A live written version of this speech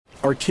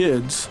Our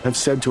kids have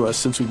said to us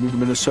since we moved to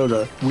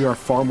Minnesota, we are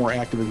far more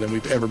active than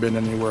we've ever been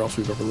anywhere else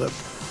we've ever lived.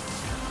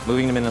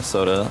 Moving to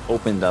Minnesota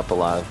opened up a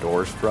lot of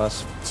doors for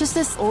us. Just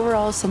this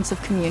overall sense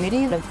of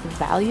community, of the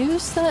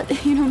values that,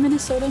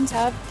 Minnesotans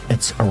have.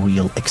 It's a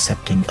real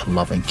accepting,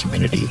 loving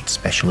community,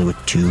 especially with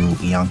 2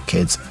 young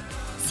kids.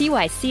 See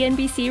why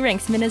CNBC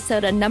ranks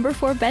Minnesota number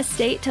 4 best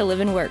state to live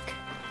and work.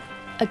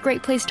 A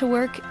great place to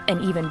work,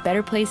 an even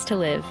better place to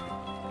live.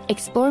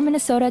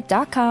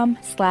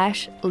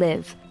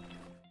 ExploreMinnesota.com/live.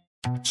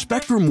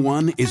 Spectrum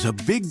One is a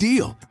big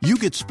deal. You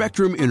get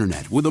Spectrum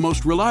Internet with the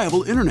most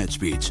reliable internet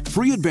speeds,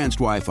 free advanced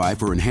Wi-Fi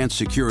for enhanced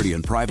security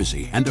and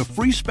privacy, and a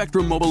free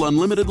Spectrum Mobile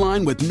Unlimited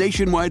line with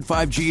nationwide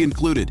 5G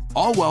included,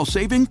 all while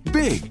saving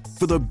big.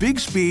 For the big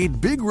speed,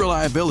 big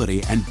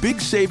reliability, and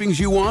big savings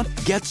you want,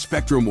 get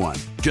Spectrum One.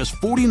 Just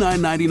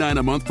 $49.99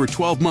 a month for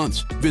 12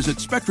 months. Visit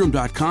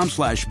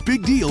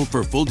spectrum.com/big deal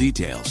for full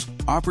details.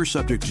 Offer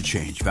subject to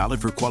change.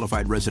 Valid for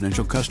qualified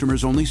residential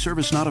customers only.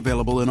 Service not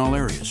available in all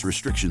areas.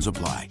 Restrictions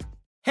apply.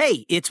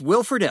 Hey, it's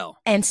Will Friedle.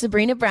 And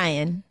Sabrina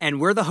Bryan. And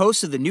we're the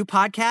hosts of the new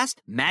podcast,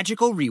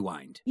 Magical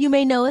Rewind. You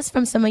may know us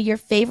from some of your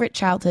favorite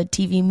childhood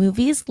TV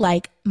movies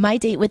like My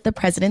Date with the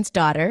President's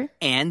Daughter.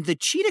 And the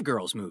Cheetah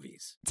Girls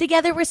movies.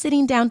 Together, we're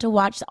sitting down to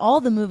watch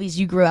all the movies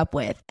you grew up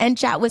with and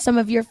chat with some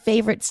of your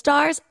favorite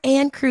stars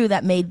and crew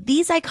that made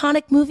these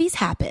iconic movies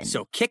happen.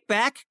 So kick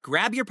back,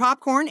 grab your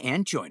popcorn,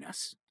 and join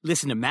us.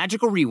 Listen to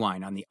Magical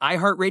Rewind on the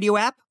iHeartRadio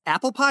app,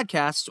 Apple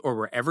Podcasts, or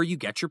wherever you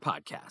get your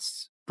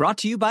podcasts. Brought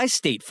to you by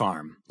State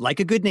Farm. Like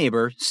a good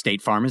neighbor,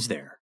 State Farm is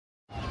there.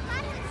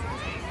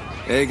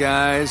 Hey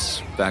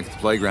guys, back at the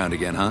playground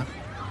again, huh?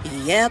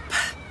 Yep.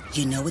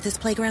 You know what this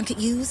playground could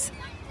use?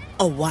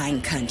 A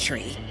wine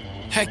country.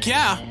 Heck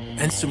yeah,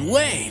 and some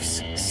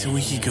waves so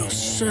we could go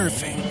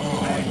surfing.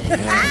 Oh, yeah.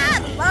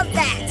 Ah, love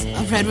that.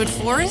 A redwood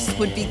forest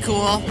would be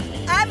cool.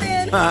 I'm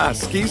in. Ah,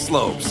 ski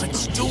slopes.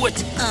 Let's do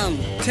it.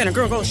 Can a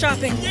girl go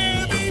shopping?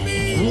 Yeah,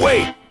 baby.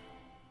 Wait.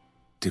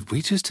 Did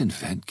we just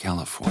invent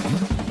California?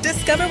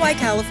 Discover why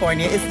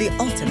California is the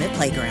ultimate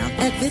playground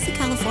at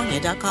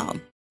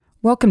visitcalifornia.com.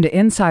 Welcome to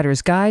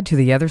Insider's Guide to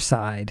the Other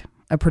Side,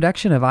 a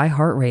production of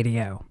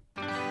iHeartRadio.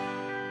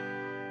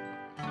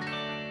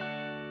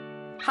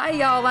 Hi,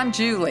 y'all. I'm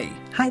Julie.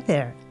 Hi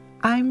there.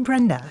 I'm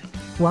Brenda.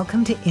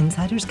 Welcome to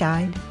Insider's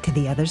Guide to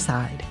the Other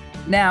Side.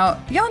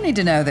 Now, y'all need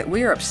to know that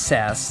we are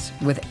obsessed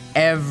with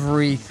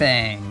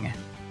everything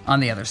on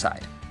the other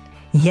side.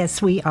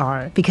 Yes, we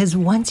are, because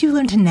once you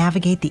learn to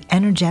navigate the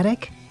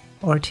energetic,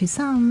 or to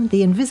some,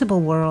 the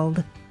invisible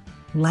world,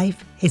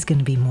 life is going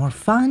to be more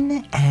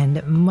fun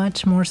and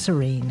much more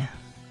serene.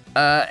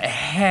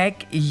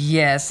 Heck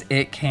yes,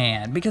 it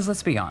can. Because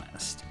let's be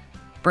honest,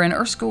 Bryn,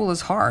 Earth School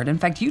is hard. In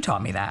fact, you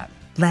taught me that.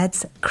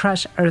 Let's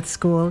crush Earth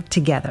School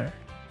together.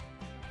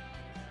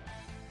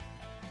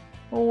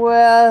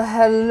 Well,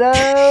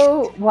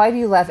 hello. Why do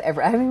you laugh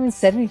ever? I haven't even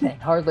said anything,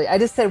 hardly. I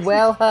just said,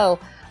 well, hell.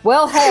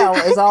 Well, hell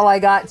is all I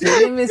got to. I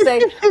didn't even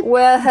say,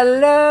 well,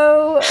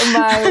 hello,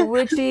 my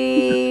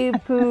witchy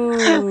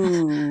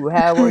poo.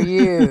 How are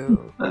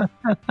you?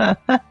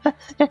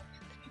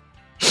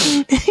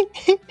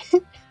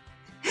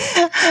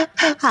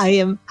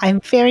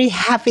 I'm very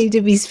happy to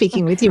be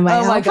speaking with you, my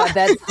elf. Oh my God,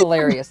 that's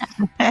hilarious.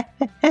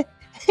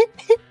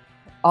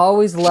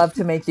 Always love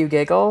to make you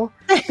giggle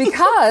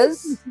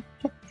because,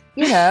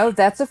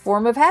 that's a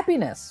form of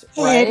happiness,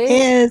 right? It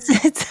is.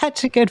 It's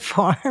such a good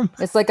form.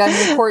 It's like I'm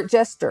your court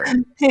jester.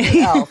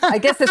 Elf. I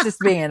guess it's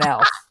just being an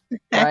elf,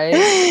 right?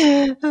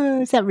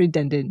 Oh, is that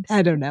redundant?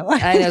 I don't know.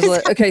 I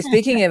know. Okay,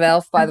 speaking of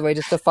elf, by the way,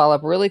 just to follow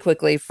up really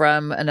quickly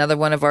from another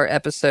one of our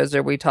episodes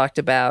where we talked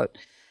about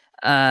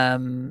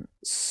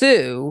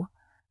Sue,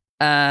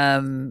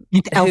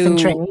 the elf in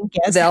training,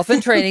 yes. The elf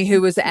in training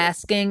who was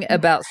asking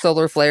about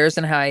solar flares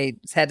and how I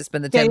had to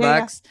spend the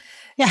 $10.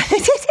 Yeah.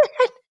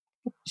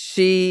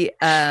 She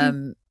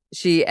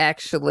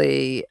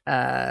actually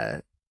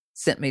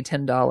sent me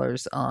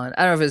 $10 on,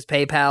 I don't know if it was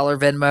PayPal or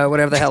Venmo,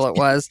 whatever the hell it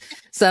was,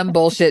 some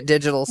bullshit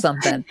digital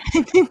something.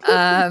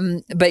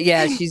 But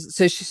yeah,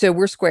 so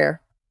we're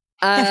square.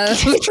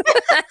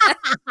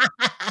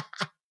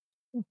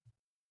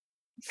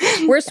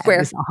 We're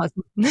square.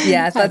 Awesome.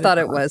 Yeah, I thought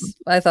it was.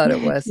 I thought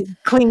it was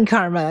clean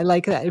karma. I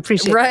like that. I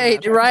appreciate. Right.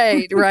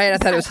 I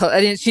thought it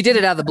was. She did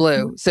it out of the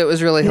blue, so it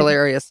was really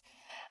hilarious.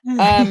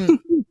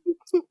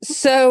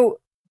 So,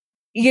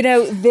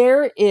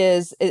 there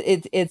is.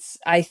 It's.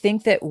 I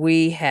think that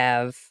we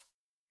have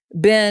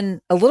been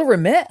a little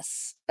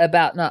remiss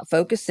about not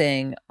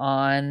focusing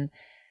on,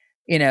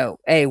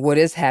 what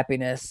is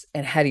happiness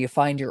and how do you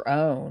find your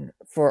own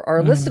for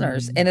our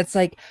listeners? And it's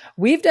like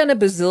we've done a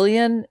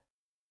bazillion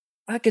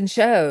fucking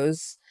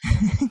shows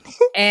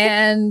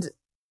and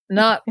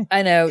not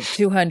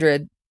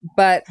 200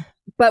 but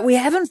we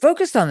haven't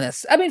focused on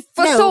this. I mean,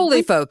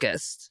 solely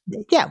focused.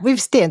 Yeah, we've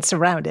danced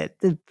around it,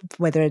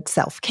 whether it's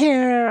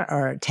self-care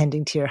or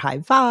tending to your high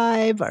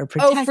vibe or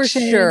protection. Oh, for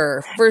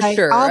sure.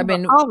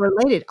 All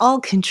related, all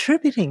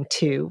contributing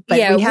to, but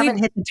we haven't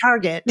hit the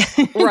target.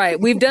 Right.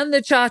 We've done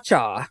the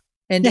cha-cha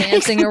and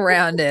dancing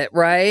around it,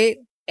 right?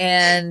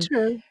 And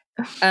True.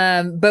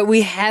 But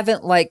we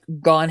haven't like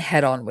gone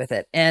head on with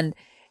it. And,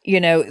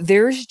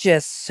 there's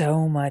just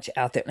so much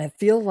out there. And I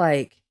feel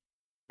like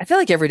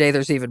every day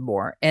there's even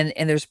more and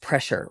there's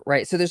pressure,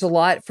 right? So there's a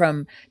lot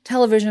from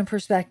television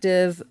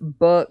perspective,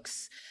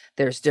 books,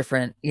 there's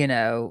different,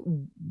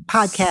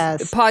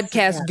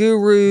 podcast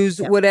gurus,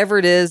 whatever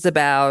it is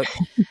about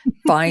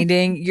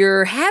finding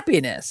your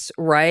happiness,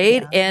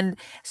 right? Yeah. And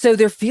so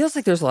there feels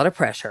like there's a lot of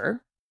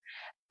pressure.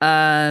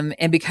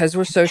 And because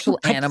we're social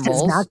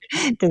animals,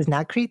 does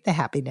not create the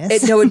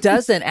happiness. No, it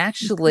doesn't.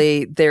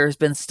 Actually, there's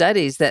been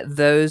studies that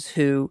those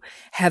who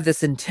have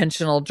this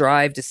intentional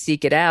drive to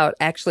seek it out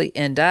actually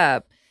end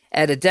up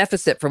at a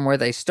deficit from where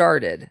they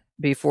started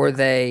before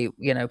they,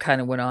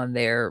 kind of went on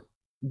their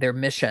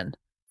mission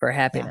for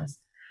happiness.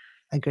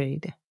 Yeah.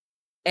 Agreed.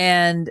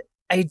 And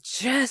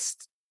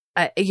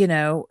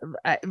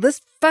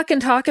let's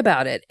fucking talk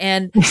about it.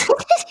 And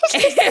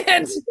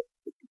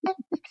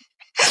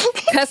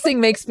cussing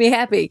makes me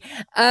happy.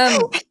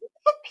 And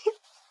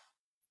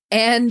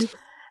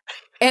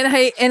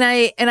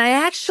I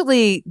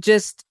actually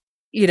just,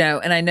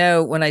 and I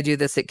know when I do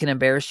this, it can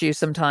embarrass you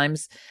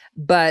sometimes,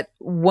 but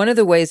one of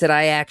the ways that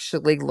I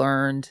actually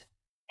learned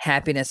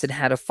happiness and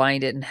how to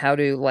find it and how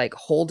to like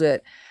hold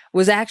it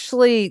was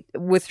actually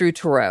through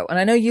tarot. And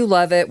I know you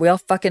love it. We all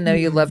fucking know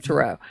you love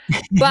tarot,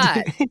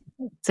 but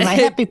it's my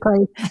happy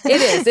place.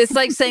 It is. It's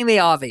like saying the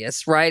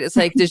obvious, right? It's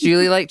like, does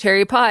Julie like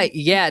cherry pie?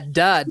 Yeah,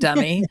 duh,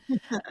 dummy.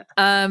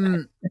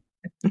 But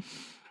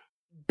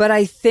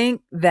I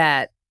think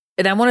that,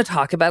 and I want to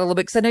talk about it a little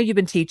bit because I know you've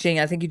been teaching.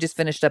 I think you just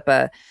finished up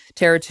a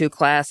Tarot 2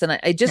 class, and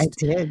I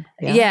did.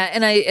 Yeah,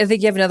 and I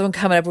think you have another one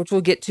coming up, which we'll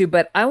get to.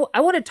 But I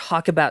want to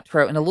talk about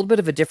tarot in a little bit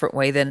of a different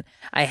way than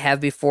I have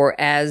before,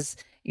 as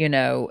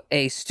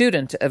a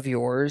student of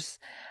yours,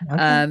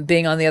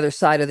 being on the other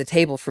side of the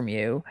table from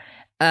you,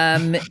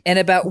 and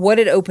about what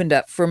it opened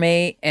up for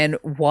me and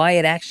why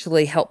it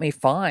actually helped me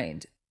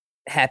find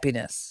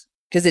happiness,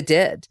 because it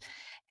did.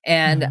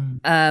 And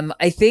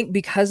I think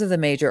because of the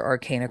major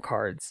arcana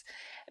cards,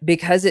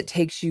 because it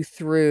takes you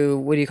through,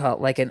 what do you call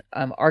it, like an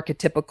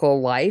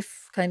archetypical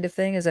life kind of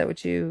thing? Is that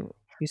what you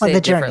say? The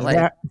differently?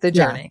 journey. The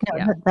journey.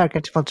 The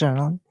archetypal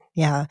journal.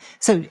 Yeah.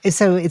 So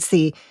it's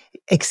the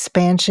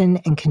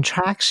expansion and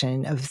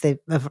contraction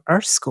of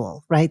Earth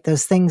School, right?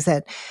 Those things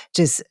that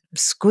just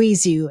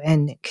squeeze you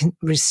and can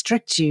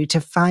restrict you to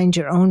find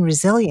your own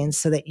resilience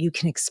so that you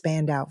can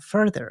expand out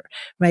further,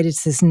 right?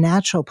 It's this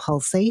natural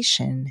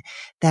pulsation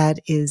that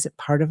is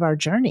part of our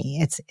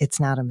journey. It's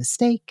not a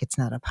mistake. It's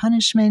not a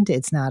punishment.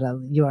 It's not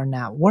you are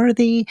not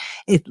worthy.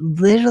 It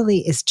literally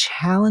is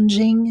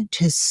challenging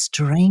to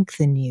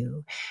strengthen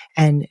you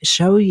and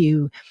show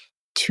you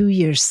to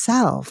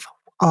yourself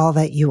all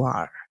that you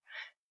are.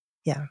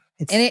 Yeah.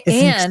 It's an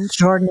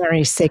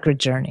extraordinary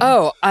sacred journey.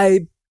 Oh,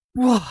 I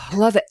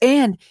love it.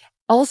 And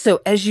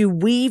also, as you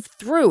weave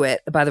through it,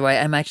 by the way,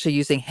 I'm actually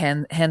using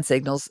hand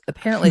signals,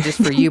 apparently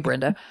just for you,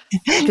 Brenda,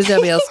 because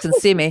nobody else can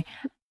see me.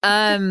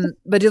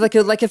 But do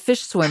like a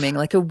fish swimming,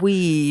 like a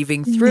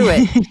weaving through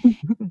it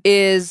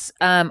is,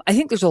 I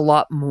think there's a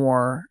lot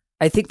more.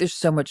 I think there's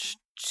so much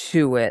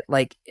to it,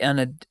 like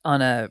on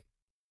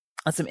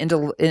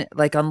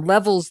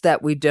levels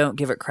that we don't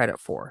give it credit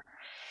for.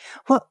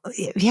 Well,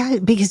 yeah,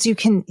 because you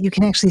can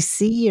actually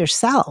see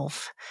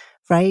yourself,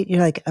 right? You're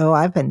like, oh,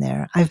 I've been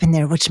there,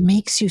 which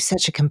makes you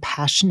such a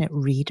compassionate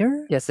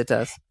reader. Yes, it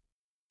does.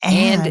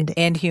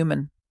 And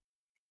human.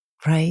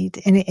 Right.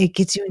 And it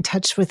gets you in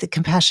touch with the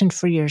compassion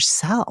for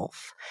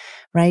yourself,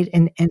 right?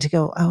 And to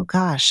go, oh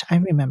gosh, I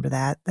remember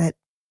that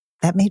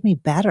made me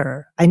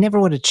better. I never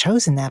would have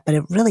chosen that, but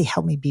it really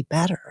helped me be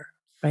better.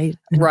 Right.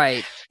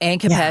 Right. And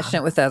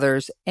compassionate with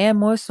others. And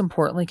most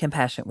importantly,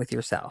 compassionate with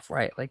yourself.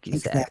 Right. Like you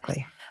said.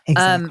 Exactly.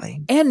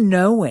 And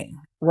knowing,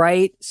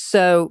 right?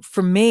 So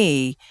for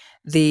me,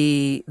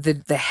 the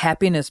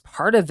happiness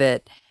part of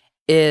it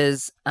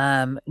is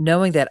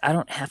knowing that I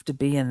don't have to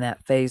be in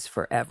that phase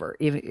forever,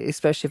 even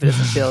especially if it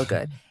doesn't feel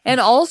good. And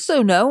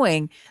also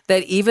knowing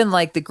that even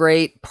like the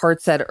great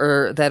parts that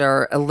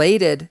are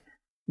elated,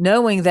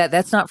 knowing that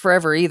that's not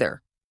forever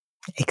either.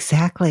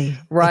 Exactly.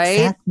 Right?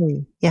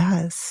 Exactly.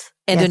 Yes.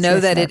 And to know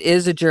that it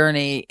is a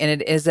journey,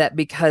 and it is that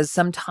because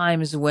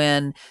sometimes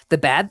when the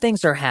bad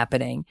things are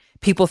happening,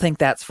 people think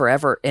that's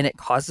forever, and it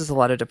causes a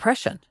lot of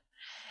depression.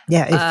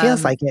 Yeah, it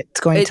feels like it's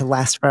going to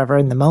last forever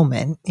in the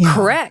moment.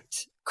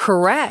 Correct.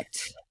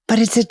 But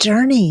it's a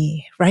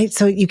journey, right?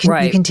 So you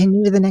can you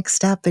continue to the next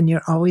step, and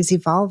you're always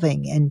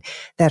evolving. And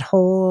that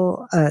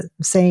whole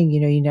saying,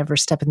 you never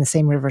step in the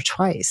same river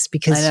twice,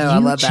 because I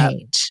love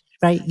change. That.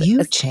 Right.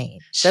 You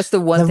change. That's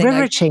the one thing. The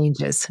river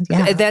changes.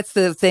 Yeah. That's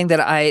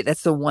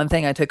the one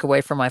thing I took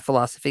away from my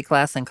philosophy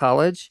class in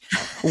college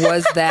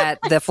was that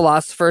the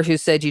philosopher who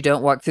said you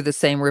don't walk through the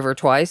same river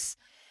twice.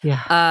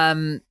 Yeah.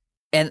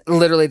 And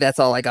literally that's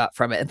all I got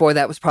from it. And boy,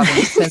 that was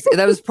probably expensive.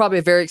 That was probably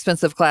a very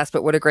expensive class,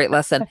 but what a great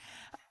lesson.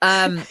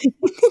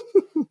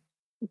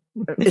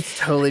 It's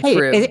totally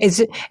true.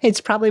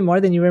 It's probably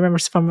more than you remember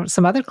from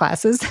some other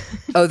classes.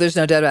 Oh, there's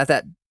no doubt about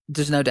that.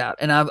 There's no doubt.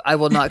 And I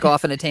will not go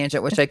off on a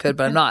tangent, which I could,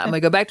 but I'm not. I'm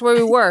going to go back to where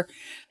we were.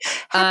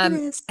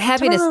 Happiness.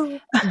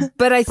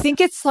 But I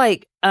think it's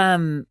like,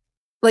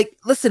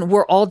 listen,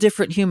 we're all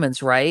different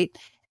humans, right?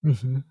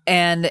 Mm-hmm.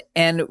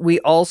 And we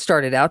all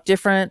started out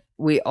different.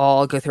 We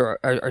all go through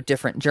our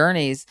different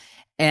journeys.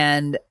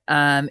 And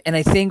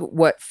I think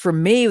what for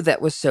me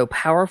that was so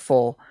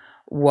powerful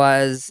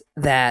was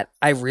that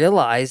I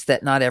realized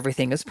that not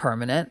everything is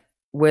permanent,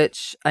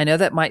 which I know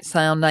that might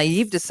sound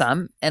naive to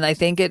some. And I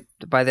think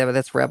by the way,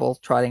 that's Rebel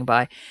trotting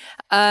by.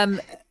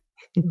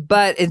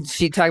 But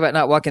she talked about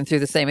not walking through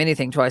the same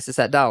anything twice as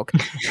that dog.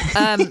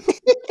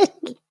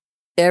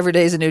 Every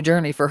day is a new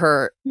journey for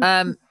her.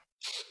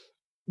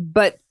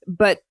 But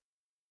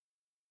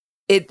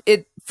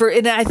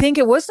and I think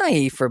it was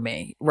naive for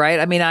me, right?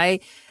 I mean,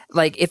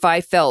 if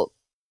I felt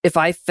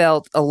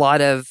a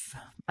lot of,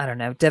 I don't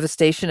know,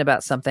 devastation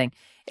about something,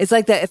 it's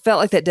like that. It felt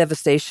like that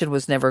devastation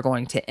was never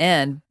going to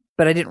end,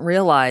 but I didn't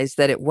realize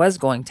that it was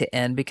going to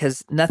end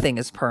because nothing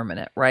is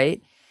permanent,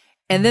 right?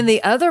 And then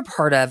the other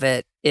part of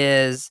it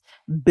is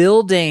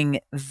building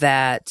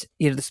that,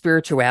 the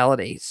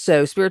spirituality.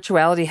 So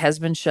spirituality has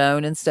been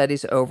shown in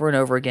studies over and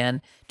over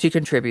again to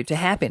contribute to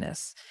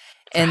happiness.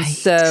 And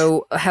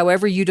so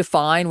however you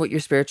define what your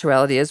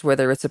spirituality is,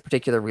 whether it's a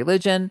particular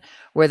religion,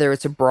 whether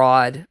it's a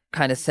broad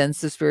kind of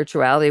sense of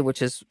spirituality,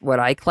 which is what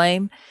I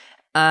claim,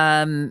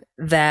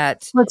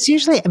 it's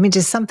usually,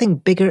 just something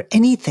bigger,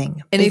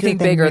 anything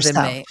bigger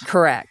than me.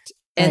 Correct.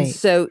 And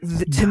so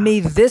to me,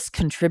 this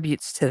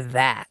contributes to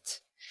that.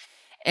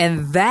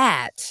 And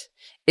that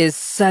is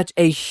such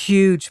a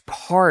huge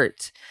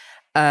part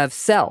of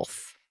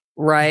self,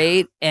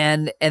 right?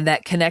 Yeah. And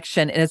that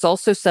connection. And it's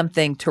also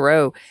something,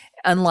 Tarot,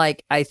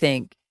 unlike, I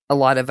think, a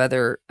lot of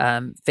other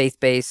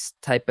faith-based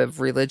type of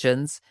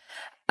religions,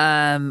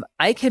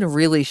 I can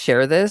really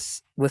share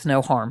this with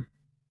no harm.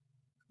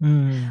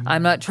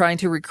 I'm not trying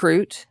to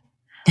recruit.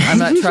 I'm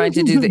not trying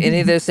to do any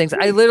of those things.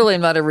 I literally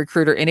am not a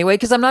recruiter anyway,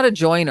 because I'm not a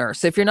joiner.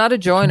 So if you're not a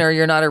joiner,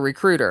 you're not a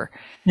recruiter.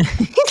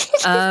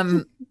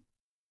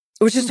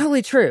 Which is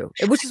totally true,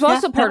 which is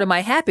also part of my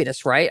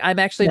happiness, right? I'm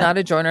actually not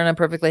a joiner, and I'm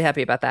perfectly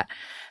happy about that.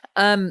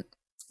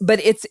 But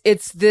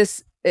it's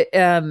this.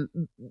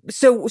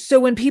 So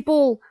when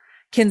people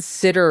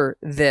consider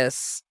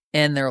this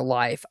in their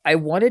life, I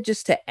wanted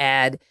just to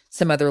add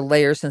some other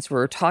layers since we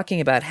were talking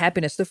about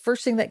happiness. The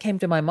first thing that came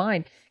to my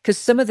mind, because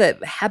some of the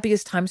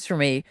happiest times for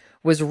me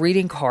was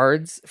reading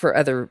cards for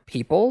other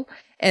people.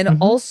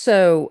 And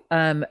also,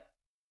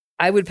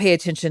 I would pay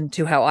attention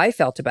to how I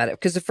felt about it,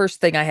 because the first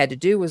thing I had to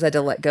do was I had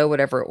to let go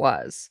whatever it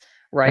was,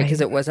 right?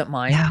 Because it wasn't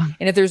mine. Yeah.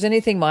 And if there's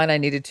anything mine, I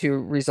needed to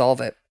resolve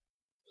it.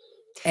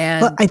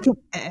 And I think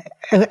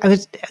I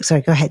was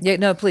sorry. Go ahead. Yeah,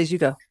 no, please, you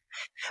go.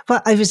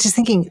 Well, I was just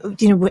thinking,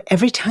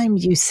 every time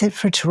you sit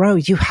for Tarot,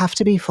 you have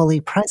to be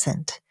fully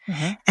present.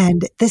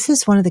 And this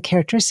is one of the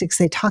characteristics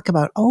they talk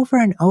about over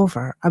and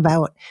over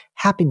about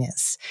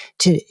happiness.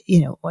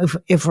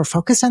 If we're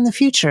focused on the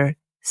future,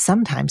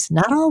 sometimes,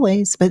 not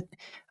always, but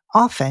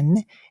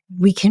often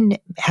we can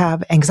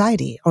have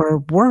anxiety or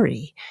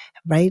worry,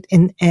 right?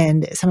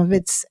 And some of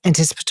it's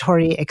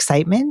anticipatory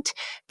excitement,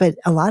 but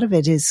a lot of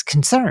it is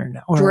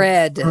concern or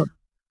dread,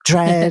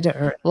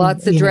 or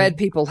lots of dread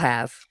people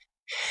have.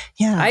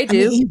 Yeah, I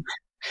do.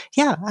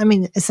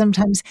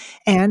 Sometimes,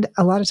 and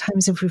a lot of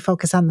times if we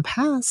focus on the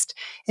past,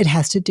 it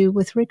has to do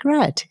with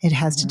regret. It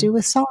has to do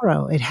with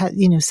sorrow. It has,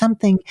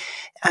 something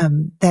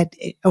that,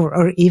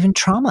 or even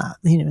trauma,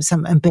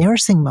 some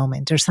embarrassing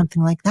moment or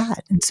something like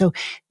that. And so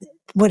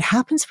what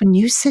happens when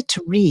you sit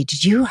to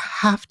read, you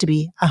have to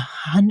be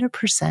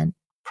 100%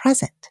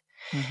 present.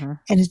 And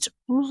it's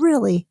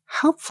really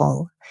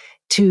helpful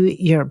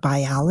to your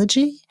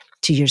biology,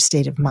 to your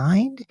state of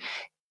mind,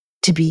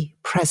 to be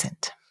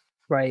present.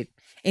 Right.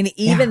 And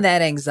even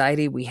that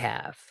anxiety we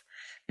have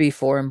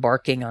before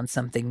embarking on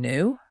something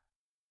new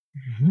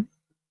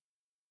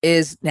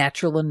is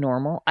natural and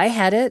normal. I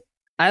had it.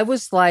 I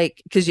was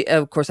like,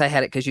 of course I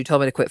had it because you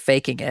told me to quit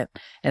faking it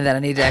and that I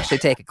needed to actually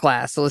take a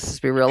class. So let's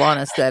just be real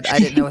honest that I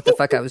didn't know what the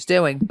fuck I was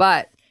doing.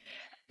 But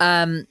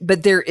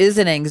there is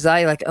an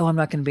anxiety like, oh, I'm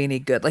not going to be any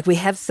good. Like we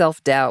have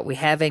self-doubt, we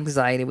have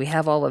anxiety, we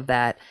have all of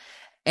that.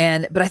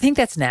 But I think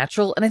that's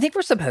natural. And I think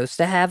we're supposed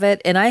to have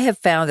it. And I have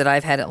found that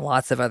I've had it in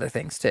lots of other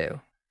things too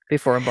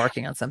before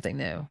embarking on something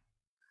new.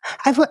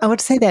 I would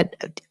say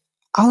that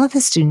all of the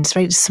students,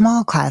 right?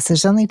 Small class,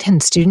 there's only 10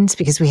 students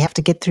because we have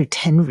to get through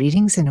 10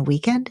 readings in a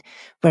weekend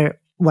where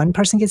one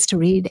person gets to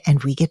read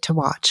and we get to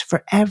watch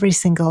for every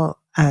single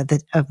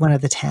one of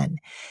the 10.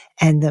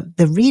 And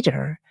the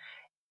reader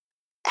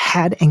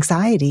had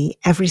anxiety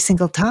every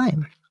single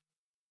time.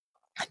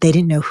 They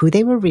didn't know who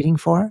they were reading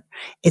for.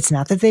 It's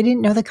not that they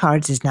didn't know the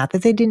cards. It's not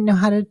that they didn't know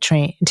how to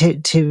train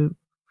to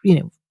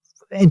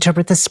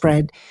interpret the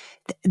spread.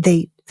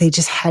 They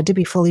just had to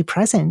be fully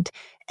present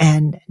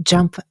and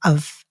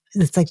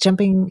it's like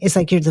jumping. It's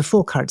like you're the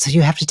Fool card. So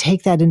you have to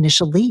take that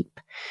initial leap.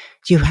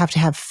 You have to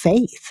have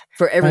faith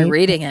for every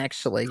reading.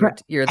 Actually,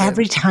 you're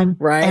every time,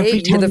 right?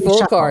 Every time you're the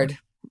Fool card.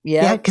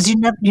 Yeah. Because you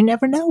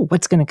never know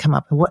what's going to come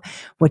up and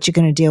what you're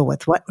going to deal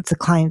with, what the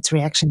client's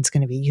reaction is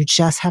going to be. You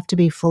just have to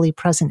be fully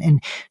present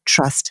and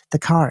trust the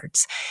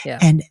cards. Yeah.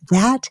 And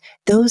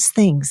those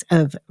things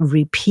of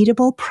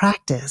repeatable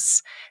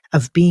practice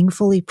of being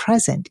fully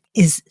present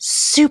is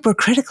super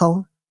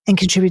critical and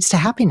contributes to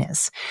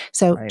happiness.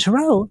 So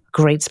tarot,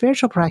 great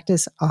spiritual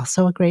practice,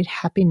 also a great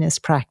happiness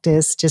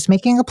practice. Just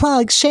making a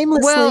plug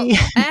shamelessly.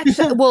 But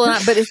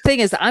the thing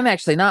is, I'm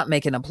actually not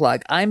making a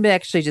plug. I'm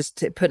actually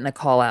just putting a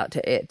call out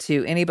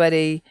to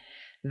anybody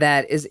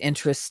that is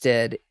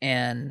interested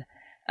in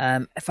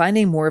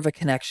finding more of a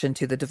connection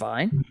to the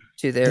divine,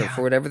 to their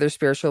for whatever their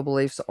spiritual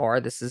beliefs are.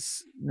 This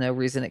is no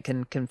reason it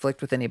can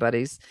conflict with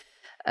anybody's,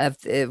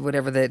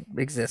 whatever that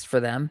exists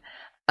for them.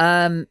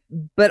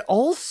 But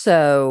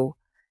also,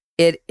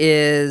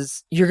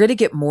 you're going to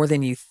get more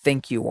than you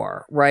think you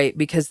are, right?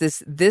 Because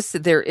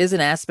there is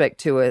an aspect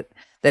to it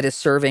that is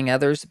serving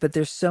others, but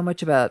there's so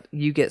much about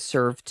you get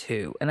served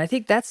too. And I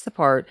think that's the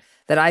part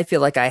that I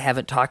feel like I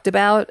haven't talked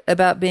about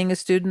being a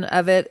student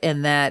of it,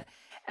 and that,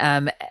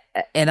 and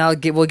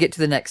we'll get to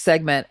the next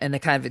segment and to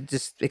kind of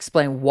just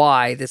explain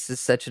why this is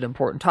such an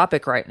important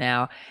topic right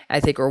now, I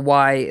think, or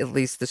why at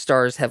least the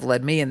stars have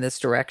led me in this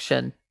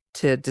direction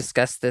to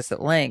discuss this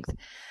at length.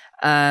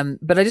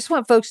 But I just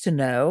want folks to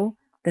know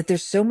that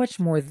there's so much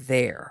more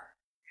there,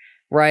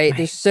 right?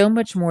 There's so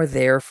much more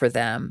there for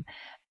them.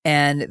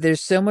 And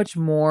there's so much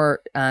more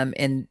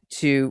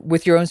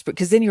with your own,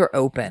 because then you're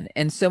open,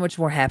 and so much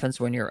more happens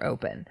when you're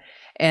open.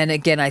 And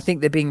again, I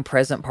think the being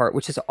present part,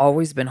 which has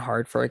always been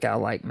hard for a gal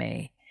like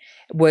me,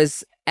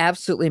 was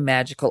absolutely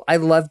magical. I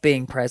love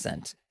being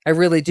present. I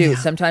really do. Yeah.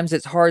 Sometimes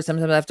it's hard.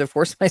 Sometimes I have to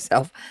force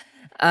myself.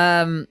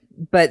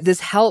 But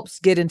this helps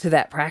get into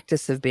that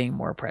practice of being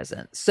more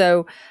present.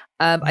 So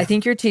I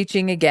think you're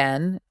teaching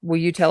again. Will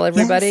you tell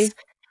everybody? Yes.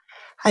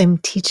 I'm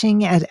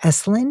teaching at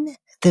Esalen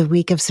the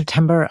week of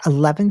September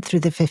 11th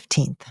through the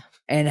 15th.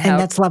 And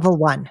that's level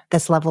 1.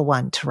 That's level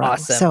 1 tarot.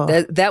 Awesome.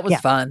 So that was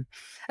fun.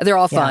 They're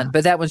all fun,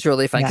 but that one's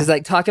really fun because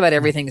talk about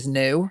everything's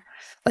new.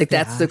 Like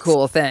that's the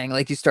cool thing.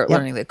 Like you start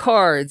learning the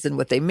cards and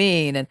what they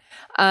mean.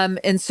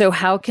 And so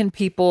how can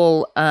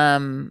people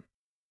find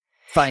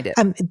it?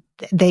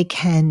 They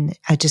can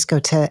just go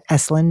to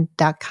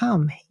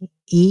esalen.com.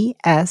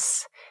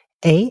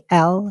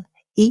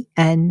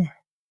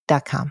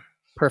 ESALEN.com.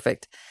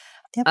 Perfect.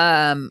 Yep.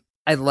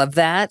 I love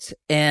that.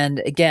 And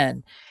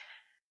again,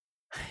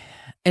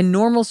 in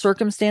normal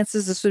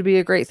circumstances, this would be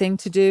a great thing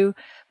to do.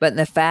 But in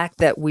the fact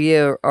that we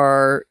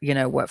are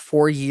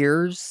 4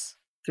 years,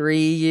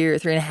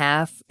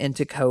 3.5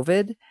 into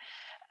COVID,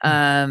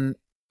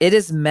 it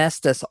has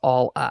messed us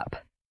all up.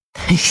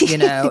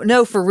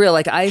 No, for real.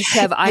 Like I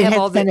have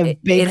all the,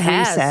 it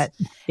has. Reset.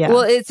 Yeah.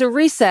 Well, it's a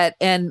reset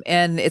and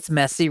it's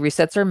messy.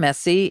 Resets are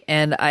messy.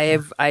 And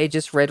I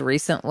just read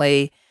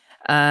recently,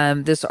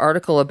 this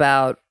article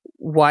about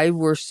why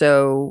we're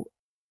so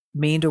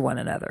mean to one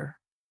another.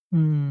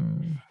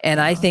 And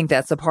I think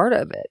that's a part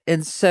of it.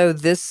 And so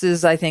this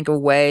is, I think, a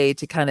way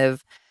to kind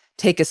of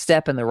take a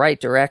step in the right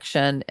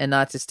direction and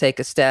not just take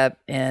a step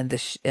in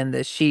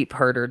the sheep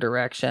herder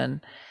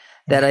direction.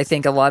 That I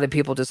think a lot of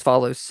people just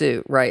follow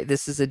suit, right?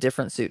 This is a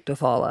different suit to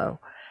follow.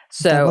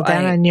 So double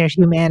down on your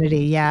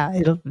humanity. Yeah,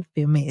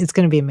 it's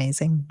going to be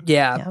amazing.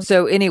 Yeah.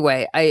 So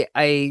anyway,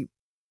 I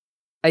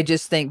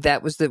just think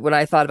that was what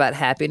I thought about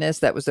happiness.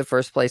 That was the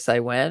first place I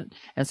went.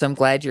 And so I'm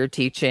glad you're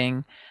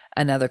teaching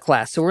another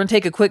class. So we're going to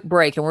take a quick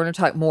break and we're going to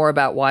talk more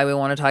about why we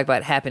want to talk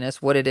about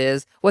happiness, what it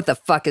is. What the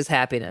fuck is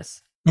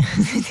happiness?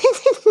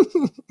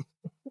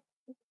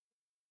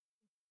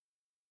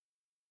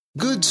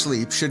 Good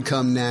sleep should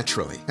come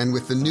naturally, and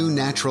with the new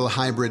Natural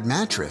Hybrid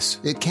mattress,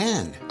 it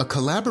can. A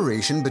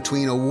collaboration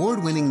between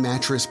award-winning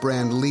mattress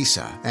brand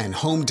Lisa and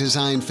home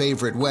design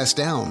favorite West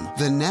Elm,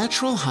 the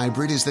Natural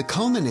Hybrid is the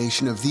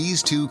culmination of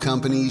these two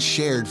companies'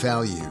 shared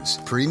values: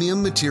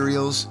 premium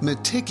materials,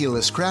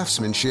 meticulous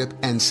craftsmanship,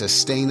 and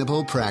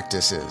sustainable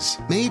practices.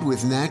 Made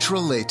with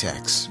natural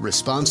latex,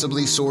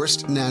 responsibly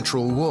sourced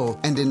natural wool,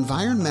 and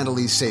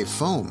environmentally safe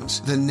foams,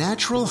 the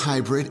Natural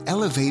Hybrid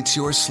elevates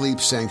your sleep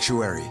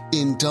sanctuary,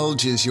 indulges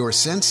your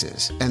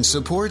senses, and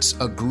supports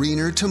a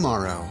greener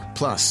tomorrow.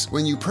 Plus,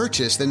 when you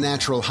purchase the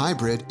Natural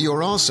Hybrid,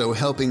 you're also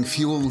helping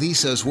fuel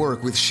Lisa's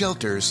work with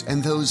shelters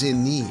and those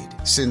in need.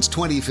 Since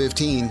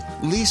 2015,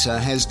 Lisa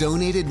has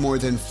donated more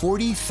than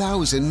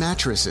 40,000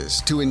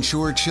 mattresses to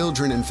ensure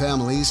children and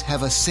families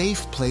have a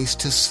safe place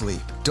to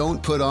sleep.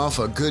 Don't put off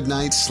a good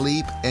night's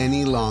sleep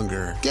any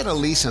longer. Get a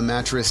Lisa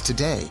mattress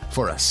today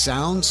for a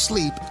sound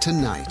sleep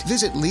tonight.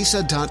 Visit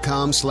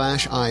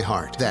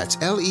lisa.com/iHeart. That's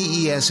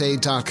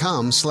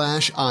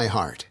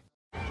LEESA.com/iHeart.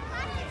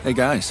 Hey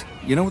guys,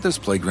 you know what this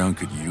playground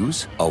could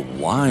use? A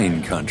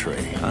wine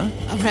country, huh?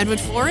 A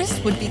redwood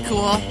forest would be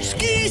cool.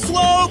 Ski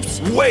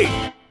slopes!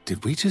 Wait!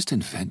 Did we just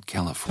invent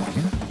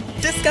California?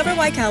 Discover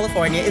why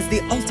California is the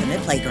ultimate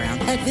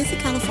playground at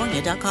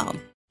visitcalifornia.com.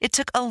 It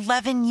took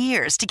 11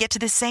 years to get to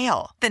this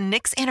sale. The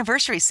Knix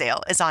Anniversary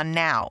Sale is on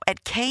now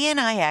at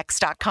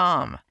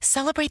knix.com.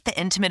 Celebrate the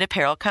intimate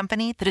apparel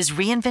company that has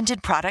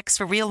reinvented products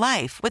for real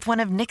life with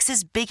one of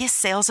Knix's biggest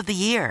sales of the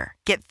year.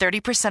 Get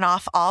 30%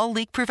 off all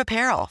leak-proof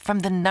apparel from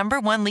the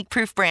 #1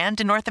 leak-proof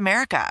brand in North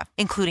America,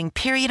 including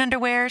period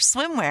underwear,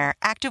 swimwear,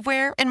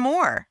 activewear, and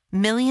more.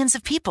 Millions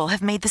of people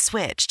have made the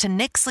switch to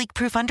Knix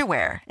leak-proof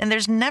underwear, and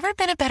there's never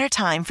been a better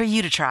time for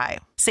you to try.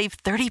 Save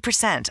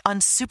 30%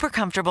 on super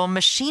comfortable,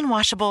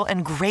 machine-washable,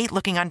 and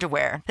great-looking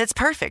underwear that's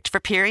perfect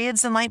for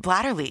periods and light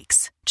bladder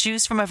leaks.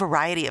 Choose from a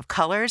variety of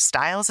colors,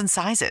 styles, and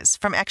sizes,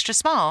 from extra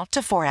small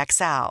to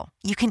 4XL.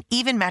 You can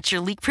even match your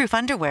leak-proof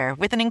underwear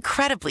with an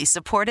incredibly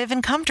supportive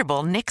and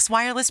comfortable Knix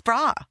wireless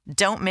bra.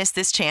 Don't miss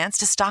this chance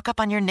to stock up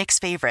on your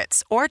Knix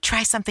favorites or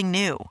try something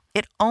new.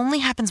 It only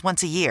happens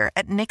once a year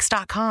at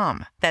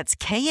Knix.com. That's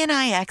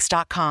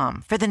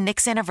knix.com for the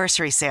Knix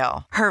Anniversary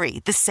Sale.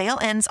 Hurry, the sale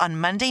ends on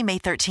Monday, May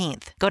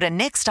 13th. Go to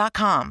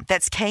Knix.com.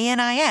 That's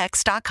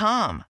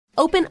knix.com.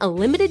 Open a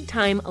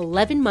limited-time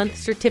 11-month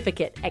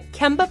certificate at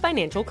Kemba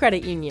Financial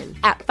Credit Union.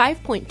 At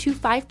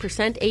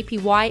 5.25%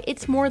 APY,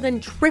 it's more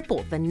than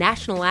triple the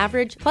national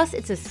average, plus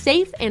it's a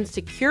safe and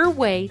secure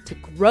way to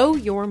grow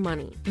your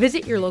money.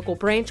 Visit your local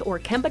branch or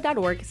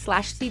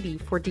kemba.org/CD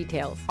for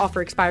details.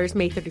 Offer expires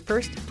May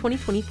 31st,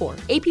 2024.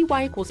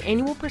 APY equals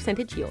annual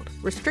percentage yield.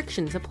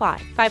 Restrictions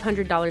apply.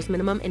 $500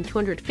 minimum and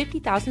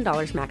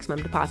 $250,000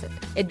 maximum deposit.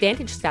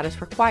 Advantage status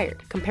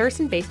required.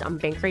 Comparison based on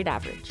bank rate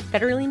average.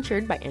 Federally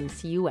insured by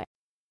NCUA.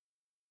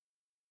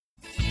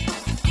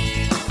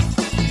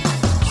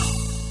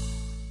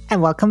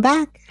 And welcome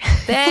back.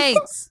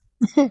 Thanks.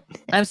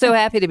 I'm so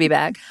happy to be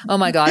back. Oh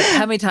my God.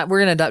 How many times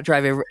we're going to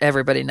drive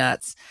everybody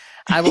nuts.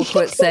 I will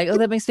quit saying, oh,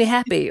 that makes me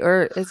happy,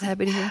 or it's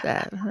happy to hear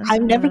that.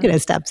 I'm never going to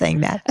stop saying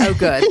that. Oh,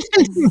 good.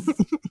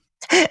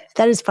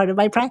 That is part of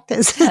my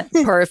practice.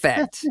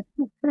 Perfect.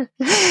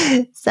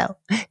 So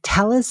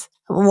tell us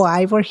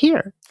why we're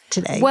here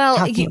today. Well,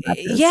 talking about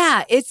this.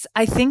 Yeah,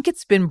 I think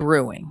it's been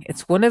brewing.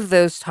 It's one of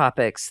those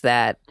topics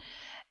that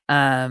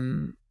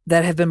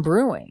have been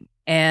brewing.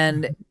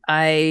 And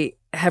I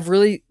have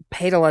really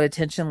paid a lot of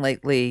attention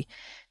lately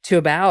to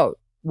about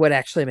what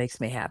actually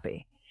makes me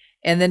happy.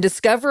 And then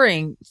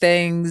discovering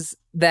things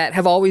that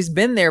have always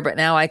been there, but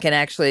now I can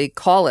actually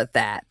call it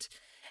that.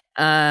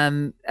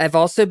 I've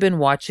also been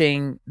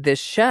watching this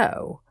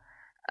show.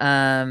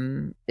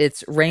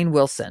 It's Rainn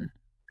Wilson,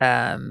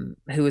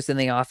 who was in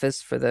The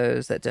Office, for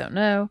those that don't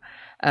know.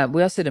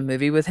 We also did a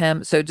movie with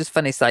him. So just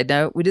funny side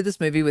note, we did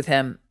this movie with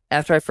him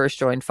after I first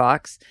joined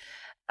Fox.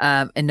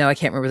 And no, I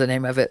can't remember the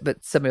name of it,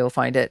 but somebody will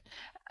find it.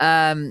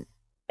 And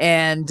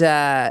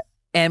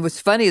what's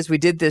funny is we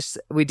did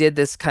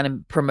this kind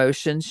of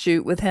promotion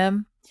shoot with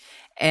him,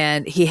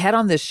 and he had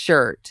on this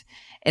shirt,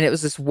 and it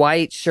was this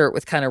white shirt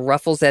with kind of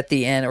ruffles at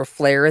the end or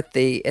flare at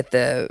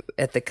the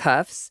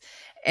cuffs.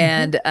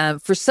 And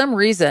for some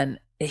reason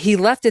he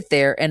left it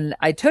there, and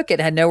I took it,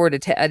 had nowhere to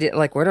take. I did,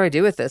 like, what do I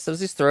do with this? I was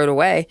just throw it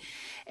away.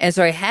 And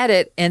so I had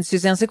it, and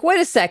Suzanne's like, wait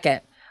a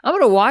second. I'm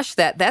going to wash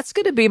that. That's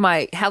going to be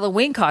my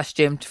Halloween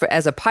costume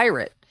as a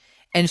pirate.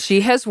 And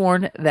she has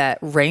worn that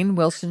Rainn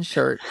Wilson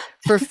shirt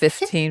for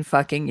 15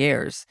 fucking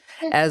years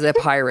as a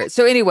pirate.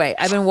 So anyway,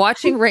 I've been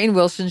watching Rainn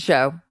Wilson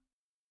show.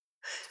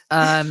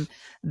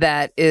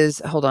 That is,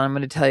 hold on, I'm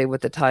going to tell you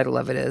what the title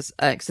of it is.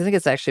 Because I think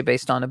it's actually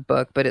based on a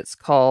book, but it's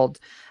called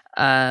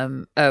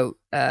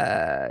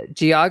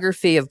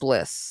Geography of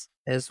Bliss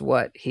is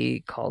what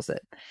he calls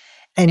it.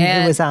 And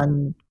it was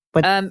on...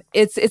 But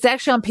it's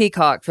actually on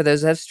Peacock for those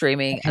who have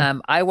streaming. Okay.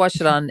 I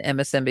watched it on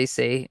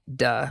MSNBC.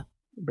 Duh,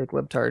 big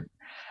libtard.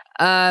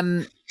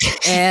 I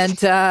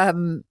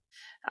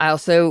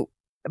also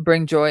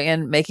bring joy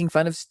in making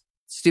fun of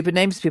stupid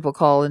names people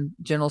call in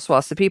general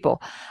swaths of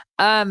people.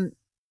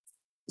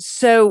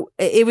 So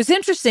it was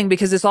interesting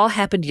because this all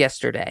happened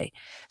yesterday.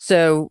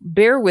 So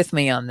bear with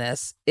me on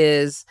this.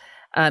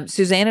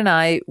 Suzanne and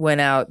I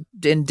went out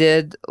and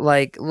did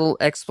like a little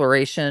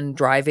exploration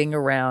driving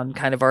around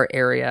kind of our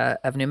area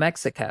of New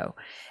Mexico.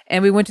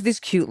 And we went to these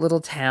cute little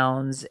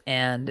towns,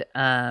 and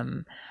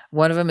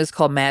one of them is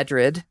called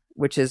Madrid,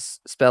 which is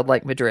spelled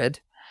like Madrid.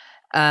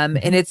 And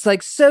it's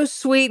like so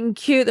sweet and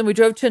cute. Then we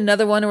drove to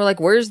another one and we're like,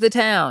 where's the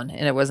town?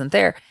 And it wasn't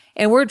there.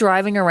 And we're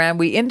driving around.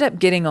 We end up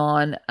getting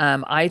on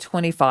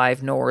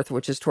I-25 North,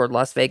 which is toward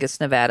Las Vegas,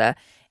 Nevada.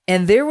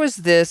 And there was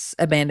this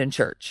abandoned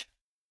church.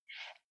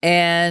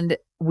 And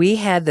we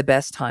had the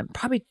best time,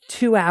 probably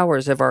 2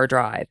 hours of our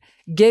drive,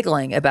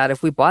 giggling about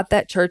if we bought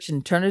that church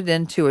and turned it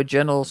into a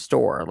general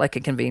store, like a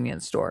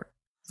convenience store.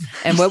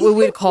 And what we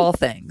would call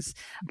things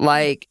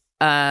like,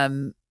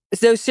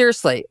 so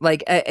seriously,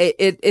 like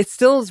it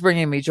still is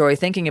bringing me joy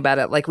thinking about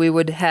it. Like we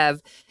would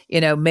have,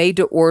 made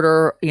to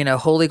order,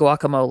 holy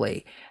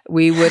guacamole.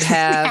 We would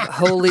have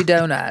holy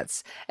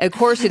donuts. Of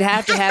course, you'd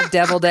have to have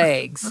deviled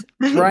eggs,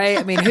 right?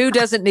 I mean, who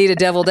doesn't need a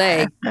deviled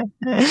egg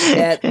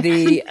at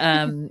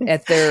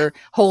their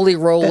Holy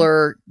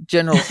Roller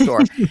general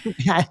store?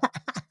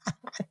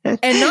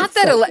 And not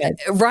that,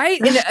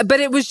 right? But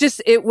it was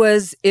just,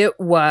 it's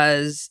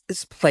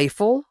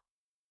playful.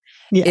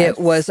 Yes. It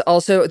was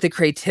also the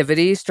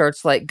creativity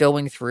starts like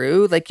going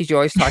through, like you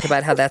always talk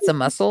about how that's a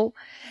muscle.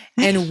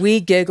 And we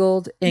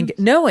giggled and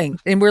knowing,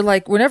 and we're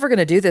like, we're never going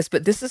to do this,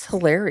 but this is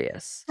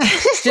hilarious.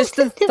 Just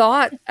the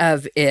thought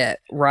of it,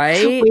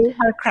 right? We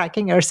are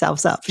cracking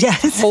ourselves up.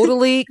 Yes.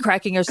 Totally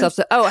cracking ourselves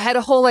up. Oh, I had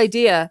a whole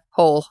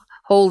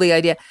holy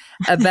idea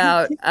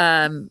about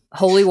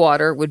holy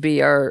water would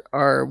be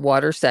our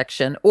water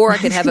section, or I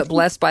could have it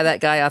blessed by that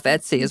guy off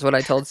Etsy, is what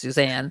I told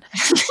Suzanne,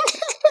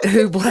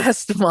 who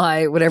blessed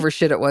my whatever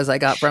shit it was I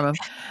got from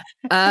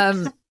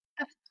him.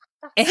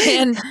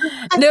 And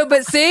no,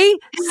 but see,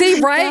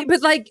 right?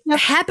 But like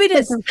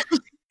happiness,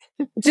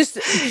 just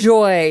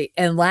joy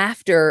and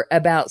laughter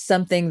about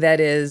something that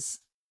is,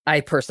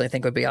 I personally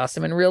think would be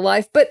awesome in real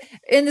life, but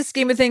in the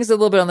scheme of things, a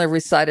little bit on the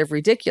side of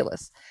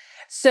ridiculous.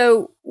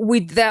 So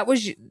that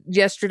was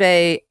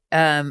yesterday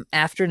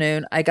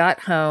afternoon. I got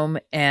home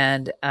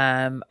and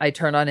I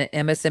turned on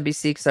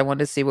MSNBC because I wanted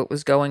to see what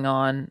was going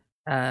on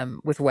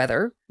with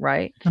weather,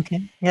 right?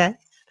 Okay. Yeah.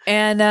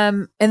 And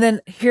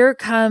then here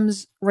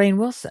comes Rainn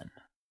Wilson.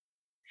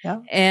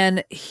 Yeah.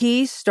 And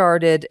he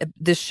started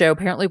this show.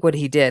 Apparently, what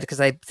he did, because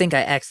I think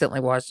I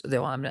accidentally watched.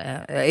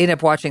 I ended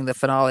up watching the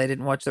finale. I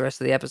didn't watch the rest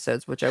of the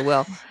episodes, which I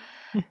will.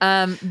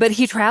 But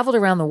he traveled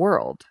around the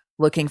world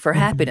looking for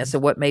happiness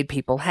and what made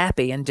people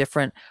happy in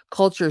different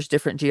cultures,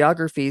 different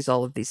geographies,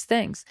 all of these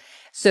things.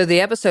 So the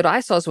episode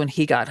I saw is when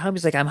he got home.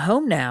 He's like, "I'm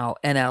home now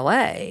in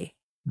LA,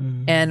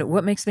 and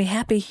what makes me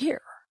happy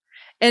here?"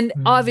 And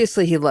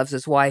obviously he loves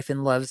his wife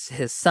and loves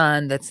his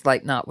son. That's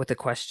like not what the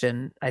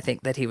question I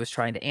think that he was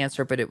trying to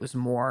answer, but it was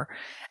more,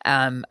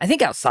 I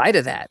think outside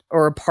of that,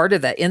 or a part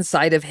of that,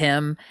 inside of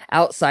him,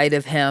 outside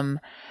of him.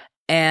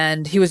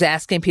 And he was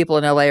asking people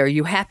in LA, "Are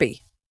you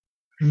happy?"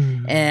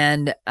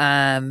 And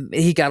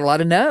he got a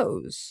lot of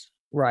no's,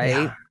 right?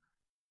 Yeah.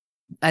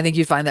 I think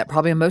you'd find that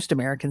probably in most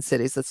American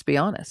cities, let's be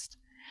honest.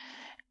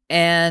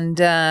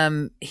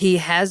 And he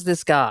has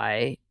this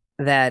guy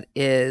that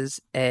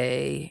is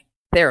a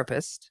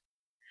therapist,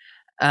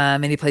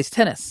 and he plays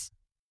tennis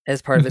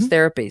as part of his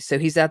therapy. So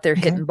he's out there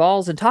hitting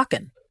balls and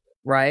talking,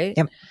 right?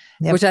 Yep.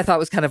 Which I thought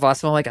was kind of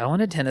awesome. I'm like, I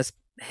want a tennis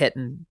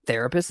hitting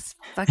therapist. It's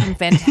fucking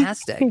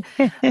fantastic.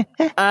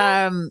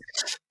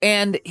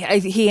 And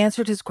he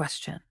answered his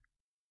question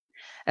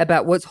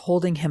about what's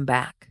holding him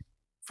back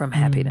from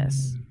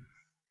happiness.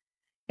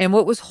 And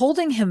what was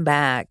holding him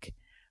back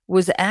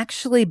was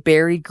actually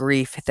buried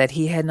grief that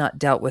he had not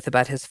dealt with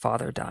about his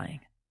father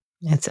dying.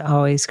 It's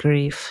always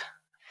grief.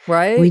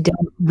 Right?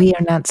 We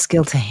are not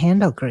skilled to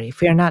handle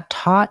grief. We are not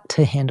taught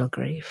to handle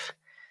grief.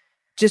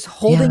 Just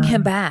holding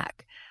him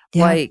back,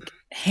 like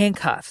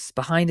handcuffs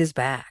behind his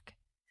back.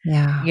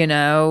 Yeah. You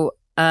know?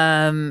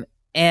 And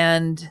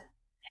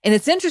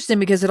it's interesting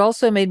because it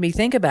also made me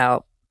think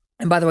about,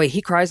 and by the way,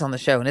 he cries on the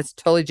show and it's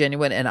totally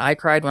genuine. And I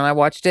cried when I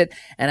watched it.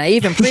 And I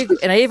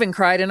even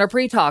cried in our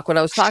pre-talk when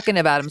I was talking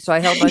about him. So I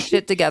held my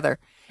shit together,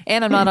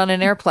 and I'm not on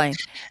an airplane.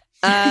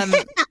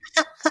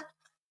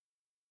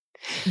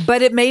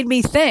 But it made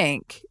me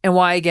think, and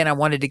why, again, I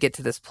wanted to get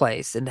to this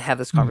place and to have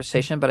this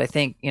conversation. But I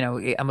think, you know,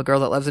 I'm a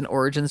girl that loves an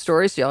origin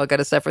story. So y'all got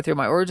to suffer through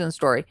my origin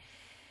story.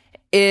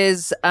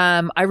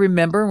 I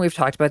remember, and we've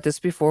talked about this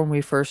before when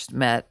we first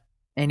met,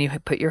 and you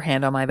put your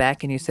hand on my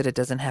back and you said, it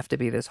doesn't have to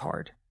be this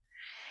hard.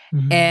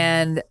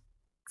 And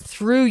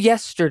through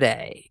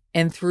yesterday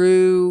and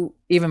through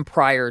even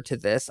prior to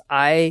this,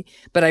 I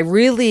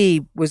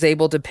really was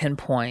able to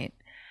pinpoint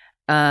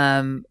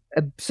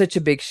such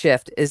a big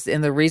shift is,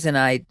 and the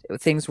reason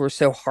things were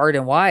so hard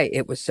and why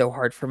it was so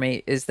hard for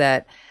me is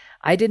that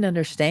I didn't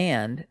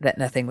understand that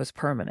nothing was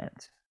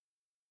permanent.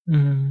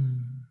 Right?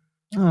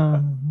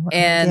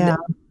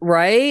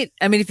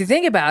 I mean, if you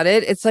think about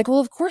it, it's like, well,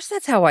 of course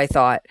that's how I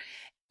thought.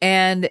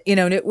 And, you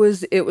know, and it was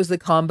the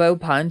combo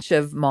punch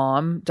of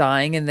mom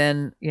dying and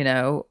then, you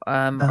know,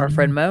 our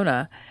friend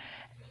Mona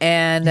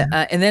and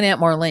then Aunt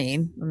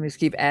Marlene. Let me just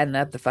keep adding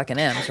up the fucking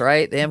M's,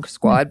 right? The M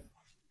squad.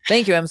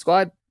 Thank you, M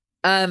squad.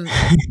 But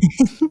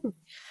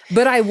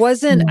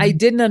I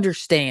didn't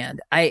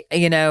understand.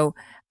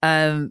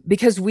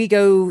 Because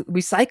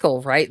we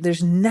cycle, right?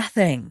 There's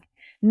nothing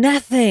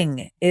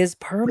is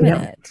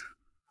permanent.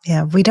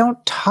 We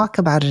don't talk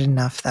about it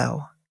enough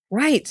though.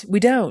 Right. We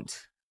don't.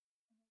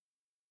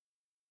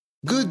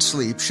 Good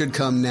sleep should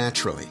come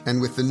naturally,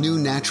 and with the new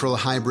Natural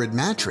Hybrid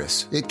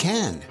mattress, it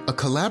can. A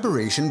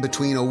collaboration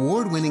between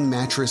award-winning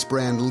mattress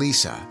brand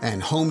Leesa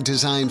and home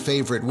design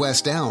favorite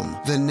West Elm,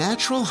 the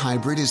Natural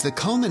Hybrid is the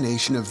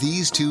culmination of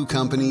these two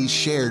companies'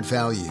 shared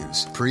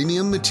values: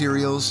 premium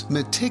materials,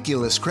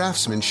 meticulous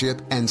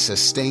craftsmanship, and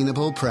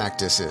sustainable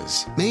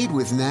practices. Made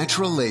with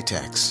natural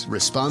latex,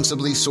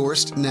 responsibly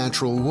sourced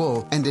natural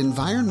wool, and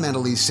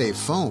environmentally safe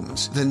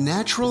foams, the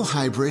Natural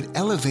Hybrid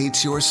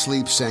elevates your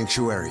sleep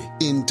sanctuary,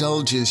 indulges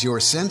your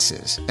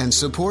senses, and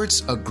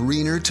supports a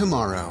greener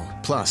tomorrow.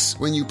 Plus,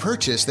 when you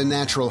purchase the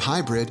Natural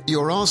Hybrid,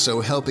 you're also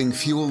helping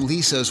fuel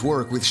Leesa's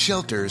work with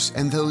shelters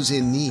and those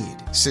in need.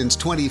 Since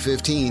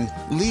 2015,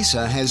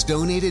 Leesa has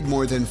donated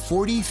more than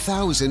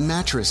 40,000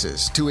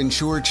 mattresses to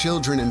ensure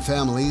children and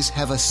families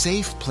have a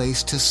safe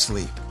place to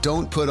sleep.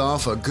 Don't put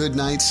off a good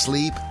night's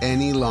sleep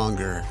any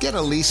longer. Get a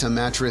Leesa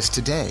mattress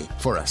today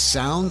for a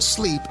sound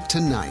sleep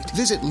tonight.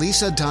 Visit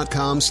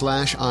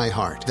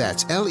leesa.com/iHeart.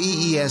 That's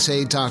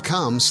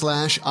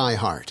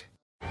LEESA.com/iHeart.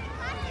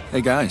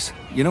 Hey guys,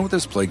 you know what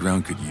this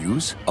playground could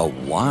use? A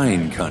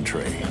wine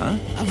country, huh?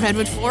 A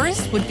redwood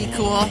forest would be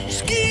cool.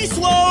 Ski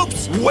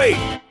slopes! Wait!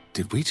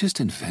 Did we just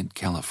invent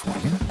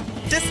California?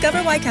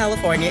 Discover why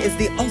California is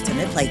the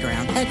ultimate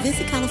playground at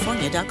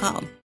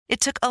visitcalifornia.com. It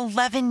took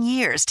 11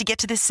 years to get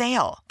to this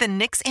sale. The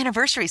Knix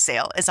Anniversary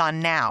Sale is on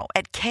now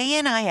at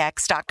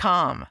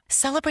knix.com.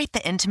 Celebrate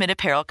the intimate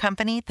apparel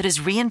company that has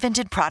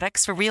reinvented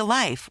products for real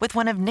life with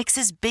one of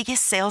Knix's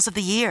biggest sales of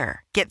the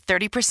year. Get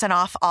 30%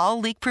 off all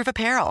leak-proof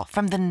apparel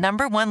from the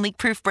 #1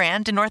 leak-proof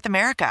brand in North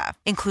America,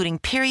 including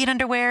period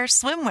underwear,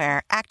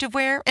 swimwear,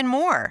 activewear, and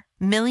more.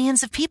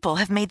 Millions of people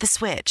have made the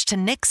switch to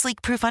Knix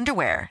leak-proof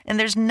underwear, and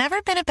there's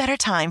never been a better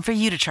time for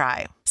you to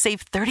try.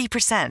 Save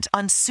 30%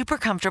 on super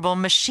comfortable,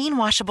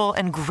 machine-washable,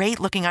 and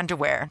great-looking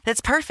underwear that's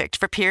perfect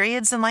for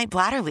periods and light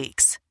bladder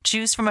leaks.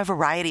 Choose from a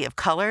variety of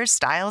colors,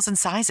 styles, and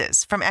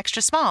sizes, from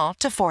extra small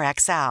to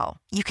 4XL.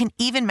 You can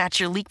even match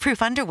your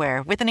leak-proof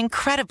underwear with an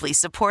incredibly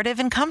supportive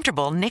and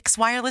comfortable Knix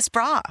wireless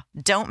bra.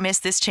 Don't miss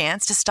this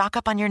chance to stock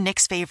up on your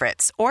Knix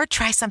favorites or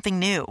try something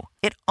new.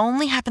 It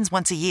only happens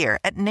once a year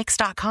at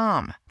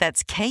Knix.com.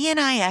 That's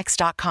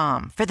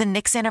KNIX.com for the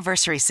Knix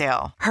Anniversary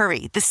Sale.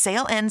 Hurry, the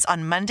sale ends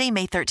on Monday,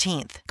 May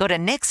 13th. Go to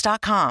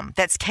Knix.com.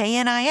 That's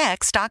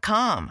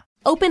KNIX.com.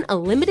 Open a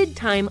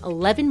limited-time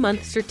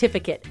 11-month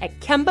certificate at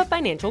Kemba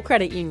Financial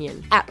Credit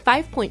Union. At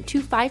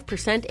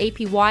 5.25%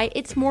 APY,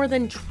 it's more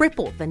than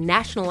triple the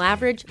national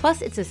average,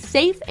 plus it's a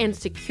safe and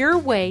secure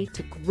way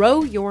to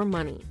grow your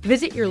money.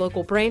 Visit your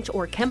local branch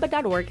or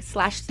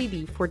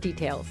kemba.org/cd for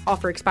details.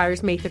 Offer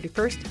expires May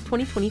 31st,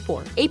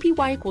 2024.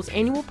 APY equals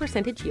annual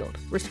percentage yield.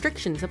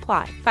 Restrictions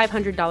apply.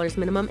 $500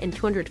 minimum and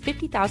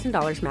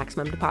 $250,000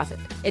 maximum deposit.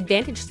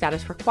 Advantage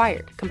status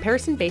required.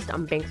 Comparison based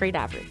on bank rate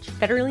average.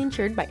 Federally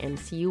insured by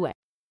NCUA.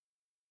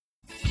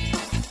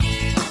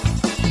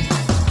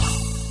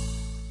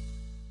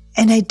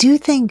 And I do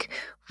think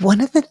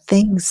one of the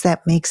things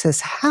that makes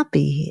us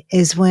happy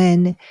is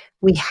when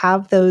we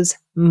have those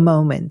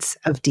moments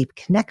of deep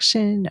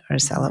connection or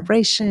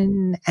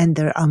celebration, and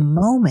they're a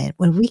moment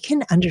when we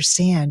can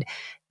understand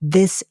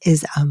this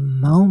is a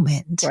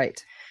moment.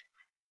 Right.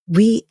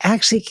 We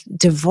actually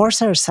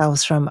divorce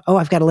ourselves from, oh,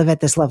 I've got to live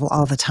at this level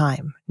all the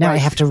time. Now I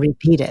have to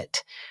repeat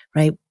it,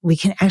 right? We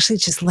can actually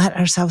just let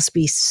ourselves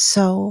be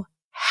so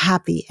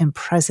happy and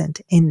present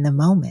in the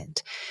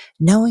moment,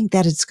 knowing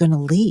that it's going to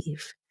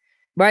leave.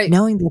 Right.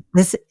 Knowing that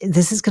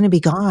this is going to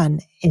be gone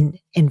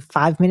in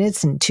 5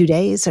 minutes, in 2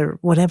 days, or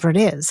whatever it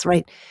is,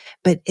 right?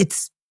 But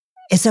it's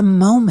a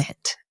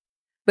moment.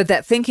 But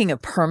that thinking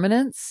of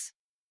permanence,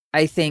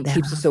 I think,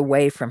 keeps us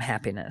away from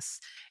happiness.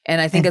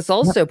 And I think it's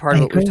also part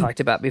of what we've talked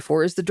about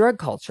before is the drug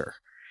culture.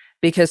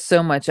 Because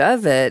so much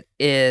of it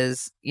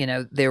is,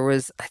 there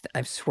was,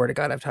 I swear to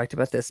God, I've talked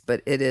about this,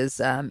 but it was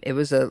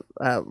a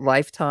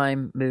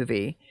Lifetime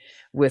movie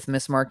with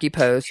Miss Markie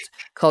Post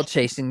called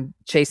Chasing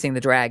the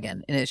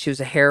Dragon. And she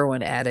was a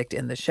heroin addict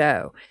in the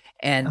show.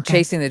 And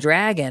Chasing the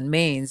Dragon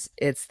means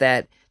it's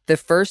that the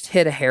first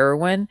hit of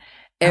heroin,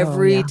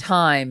 every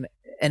time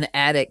an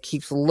addict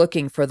keeps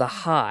looking for the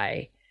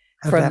high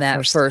from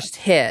that first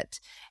hit.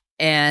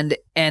 And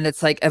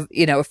it's like,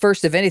 a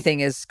first of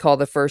anything is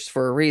called the first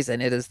for a reason.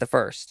 It is the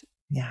first.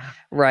 Yeah.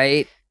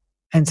 Right.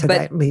 And so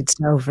that leads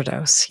to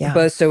overdose. Yeah.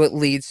 But so it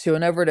leads to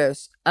an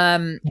overdose.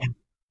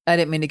 I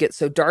didn't mean to get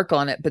so dark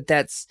on it, but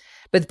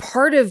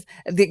part of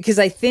because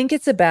I think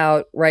it's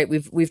about, right.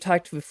 We've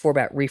talked before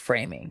about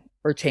reframing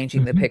or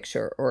changing the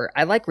picture, or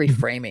I like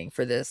reframing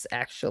for this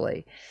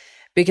actually,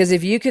 because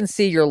if you can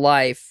see your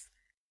life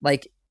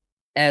like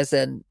as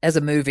a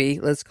movie,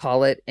 let's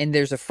call it, and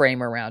there's a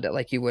frame around it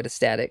like you would a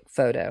static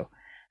photo.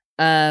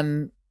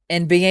 And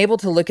being able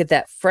to look at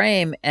that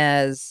frame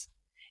as,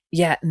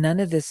 none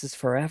of this is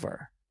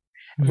forever.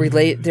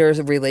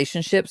 There's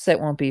relationships that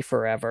won't be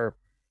forever.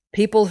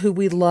 People who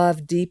we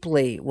love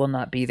deeply will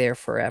not be there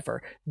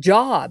forever.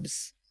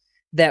 Jobs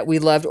that we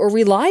loved or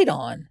relied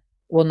on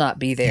will not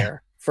be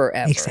there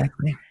forever.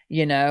 Exactly.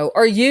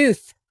 Our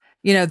youth.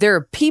 There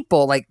are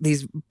people like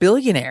these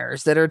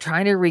billionaires that are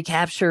trying to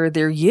recapture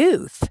their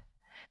youth.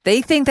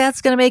 They think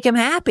that's going to make them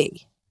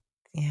happy.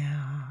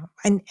 Yeah.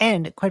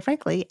 And quite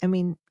frankly, I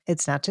mean,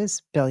 it's not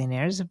just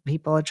billionaires.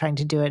 People are trying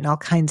to do it in all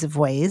kinds of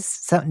ways.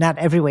 So not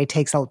every way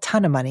takes a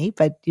ton of money,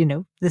 but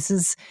this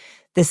is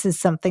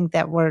something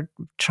that we're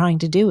trying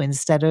to do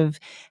instead of,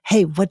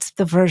 hey, what's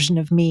the version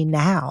of me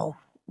now?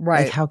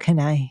 Right. Like, how can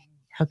I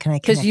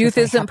because youth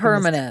isn't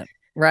permanent,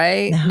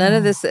 right? No, None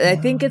of this. I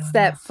think it's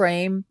that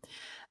frame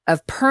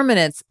of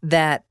permanence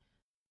that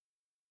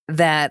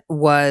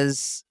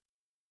was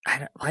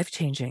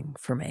life-changing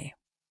for me.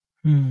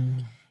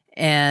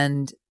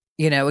 And,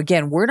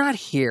 again, we're not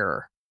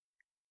here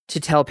to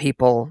tell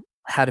people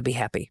how to be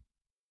happy.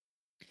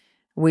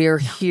 We are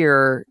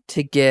here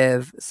to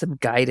give some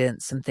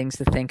guidance, some things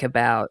to think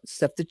about,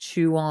 stuff to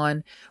chew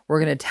on. We're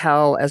going to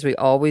tell, as we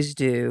always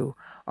do,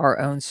 our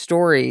own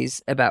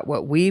stories about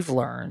what we've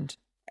learned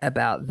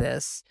about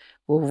this.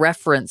 We'll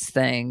reference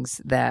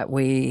things that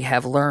we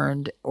have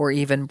learned, or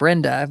even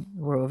Brenda,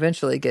 we'll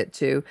eventually get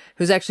to,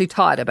 who's actually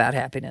taught about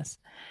happiness.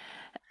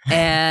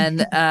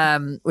 And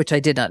which I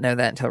did not know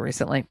that until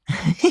recently.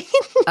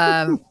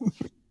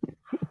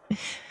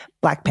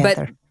 Black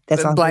Panther.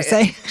 That's all I'm going to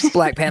say.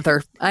 Black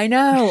Panther. I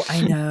know.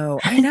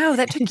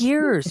 That took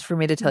years for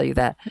me to tell you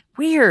that.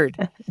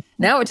 Weird.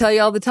 Now I would tell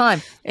you all the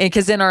time.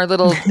 Because in our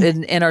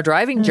in our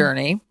driving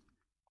journey,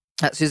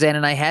 Suzanne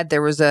and I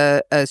there was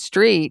a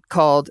street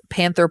called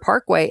Panther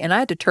Parkway, and I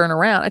had to turn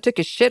around. I took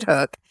a shit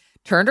hook,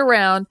 turned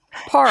around,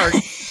 parked,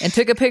 and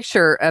took a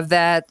picture of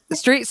that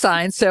street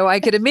sign so I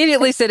could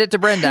immediately send it to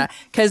Brenda,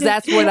 because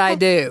that's what I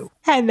do.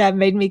 And that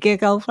made me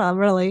giggle from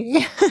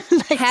really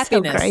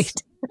happiness. So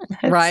great.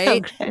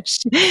 Right?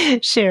 So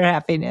sheer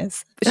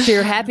happiness.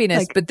 Sheer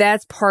happiness. But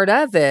that's part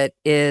of it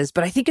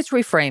but I think it's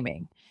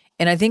reframing.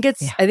 And I think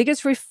it's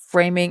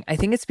reframing. I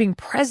think it's being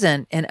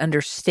present and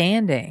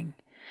understanding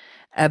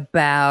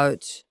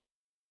about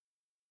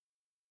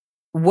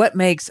what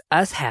makes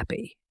us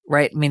happy,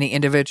 right? Meaning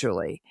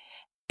individually.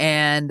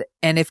 And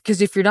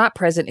if you're not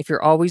present, if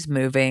you're always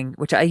moving,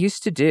 which I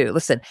used to do,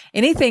 listen,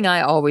 anything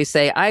I always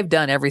say, I've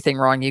done everything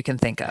wrong you can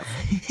think of.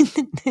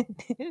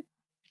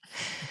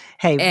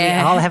 Hey,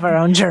 we all have our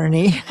own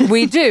journey.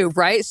 We do,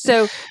 right?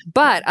 So,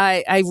 but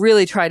I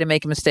really try to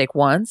make a mistake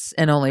once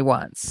and only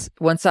once.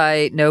 Once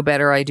I know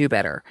better, I do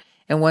better.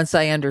 And once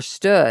I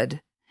understood,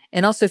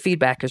 and also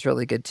feedback is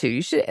really good too.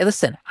 You should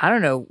listen. I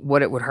don't know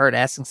what it would hurt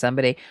asking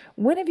somebody,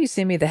 when have you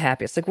seen me the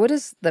happiest? Like, what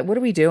is that? What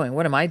are we doing?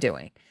 What am I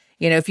doing?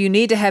 If you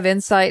need to have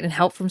insight and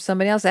help from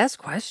somebody else, ask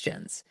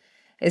questions,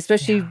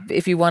 especially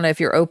if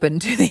you're open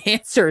to the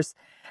answers.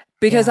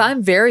 Because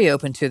I'm very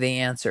open to the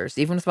answers.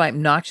 Even with my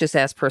obnoxious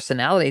ass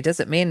personality, it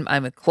doesn't mean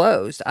I'm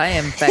closed. I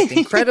am, in fact,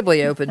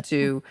 incredibly open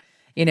to,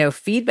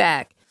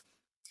 feedback,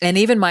 and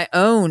even my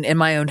own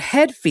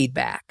head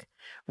feedback,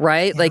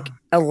 right? Like,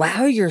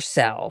 allow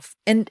yourself.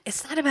 And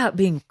it's not about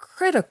being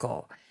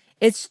critical.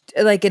 It's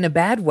like in a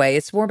bad way.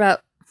 It's more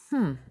about,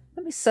 let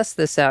me suss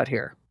this out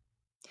here.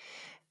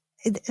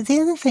 The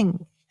other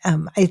thing,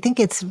 I think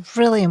it's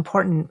really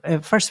important,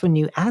 first, when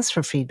you ask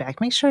for feedback,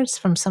 make sure it's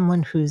from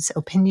someone whose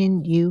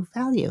opinion you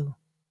value.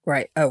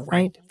 Right. Oh,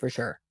 right. For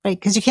sure. Right.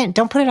 Because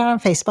don't put it out on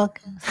Facebook.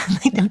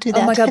 Don't do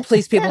that. Oh my God,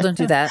 please, people, don't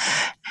do that.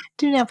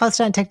 Do not post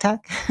it on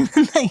TikTok.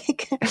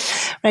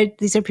 Right.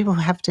 These are people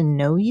who have to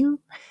know you.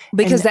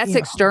 Because that's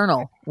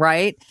external,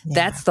 right? Yeah,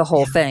 that's the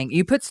whole thing.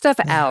 You put stuff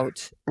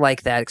out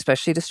like that,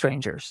 especially to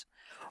strangers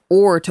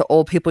or to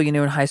old people you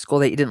knew in high school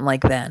that you didn't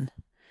like then.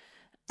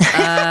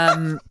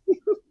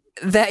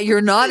 That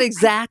you're not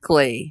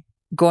exactly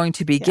going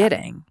to be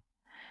getting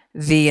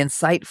the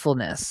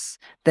insightfulness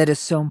that is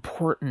so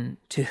important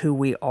to who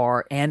we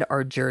are and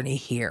our journey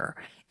here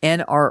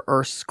and our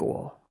Earth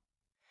School.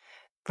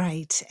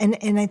 Right.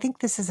 And I think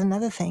this is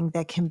another thing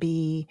that can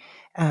be,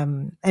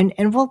 and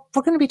we're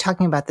going to be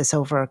talking about this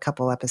over a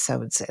couple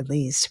episodes at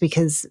least,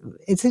 because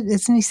it's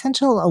an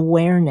essential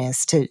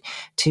awareness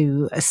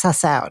to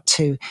suss out,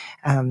 to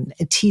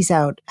tease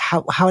out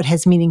how it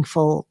has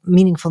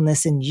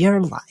meaningfulness in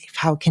your life,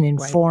 how it can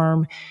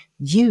inform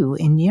you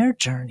in your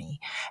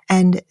journey.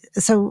 And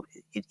so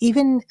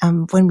even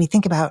when we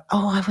think about,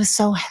 I was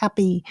so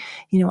happy,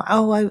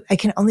 I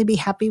can only be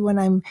happy when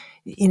I'm,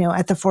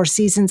 at the Four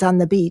Seasons on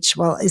the beach.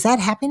 Well, is that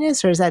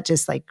happiness, or is that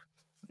just like,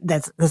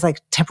 that's like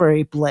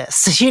temporary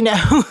bliss,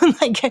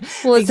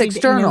 Well, it's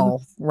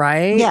external,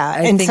 right? Yeah.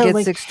 I think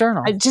it's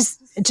external. I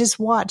just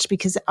watch,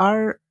 because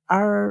our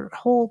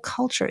whole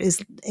culture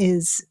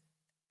is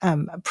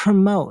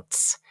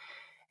promotes.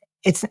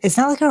 It's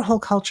not like our whole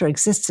culture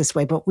exists this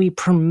way, but we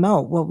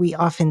promote what we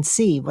often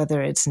see,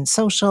 whether it's in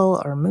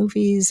social or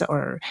movies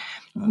or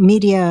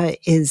media,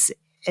 is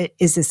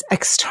this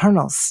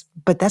external.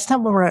 But that's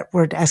not what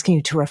we're asking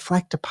you to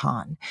reflect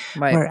upon.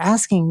 Right. We're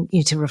asking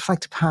you to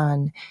reflect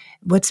upon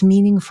what's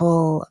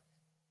meaningful.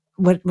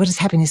 What does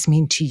happiness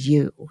mean to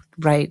you,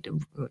 right?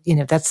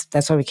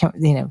 That's why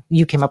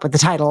you came up with the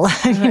title.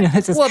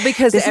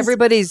 Because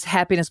everybody's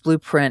happiness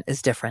blueprint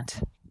is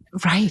different.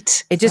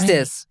 Right. It just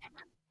is.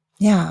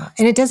 Yeah.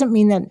 And it doesn't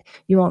mean that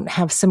you won't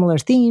have similar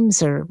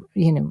themes or,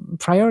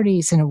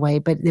 priorities in a way,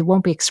 but it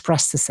won't be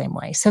expressed the same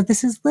way. So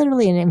this is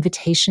literally an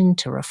invitation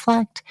to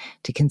reflect,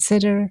 to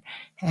consider,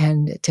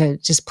 and to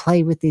just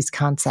play with these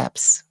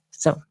concepts.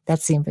 So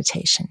that's the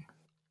invitation.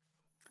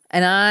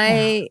 And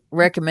I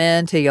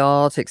recommend to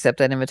y'all to accept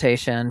that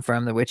invitation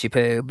from the Witchy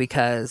Poo,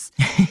 because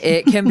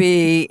it can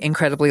be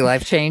incredibly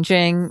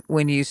life-changing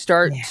when you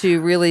start to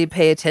really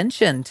pay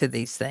attention to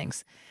these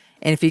things.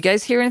 And if you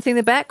guys hear anything in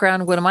the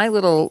background, one of my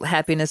little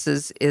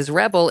happinesses is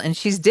Rebel, and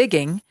she's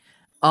digging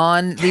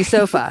on the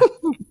sofa.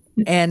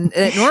 And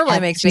it normally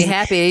makes me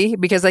happy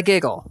because I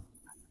giggle.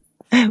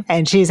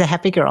 And she's a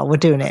happy girl. We're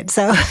doing it.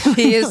 So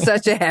she is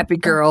such a happy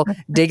girl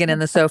digging in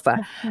the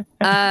sofa.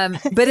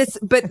 But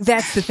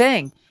that's the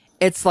thing.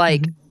 It's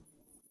like,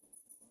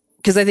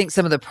 because I think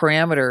some of the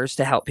parameters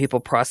to help people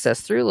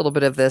process through a little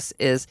bit of this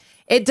is,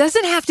 it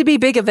doesn't have to be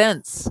big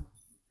events.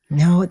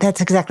 No, that's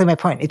exactly my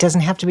point. It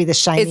doesn't have to be the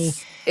shiny,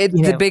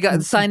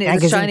 the shiny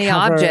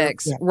cover.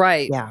 objects, Yeah.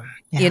 right? Yeah.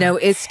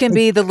 It can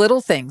be the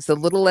little things, the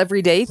little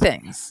everyday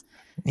things.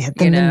 Yeah,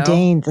 the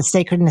mundane, the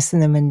sacredness in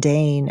the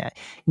mundane.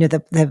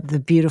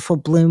 The beautiful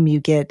bloom you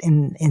get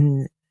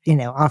in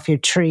off your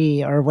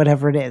tree or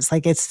whatever it is.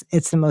 Like it's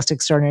the most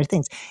extraordinary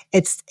things.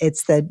 It's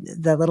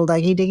the little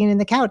doggy digging in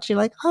the couch. You're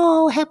like,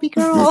 oh, happy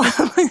girl.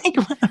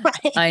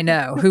 Right. I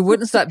know. Who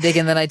wouldn't stop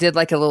digging? Then I did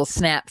like a little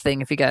snap thing.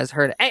 If you guys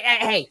heard it,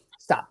 hey,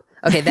 stop.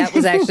 Okay, that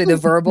was actually the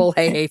verbal.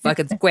 Hey,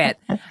 fucking quit.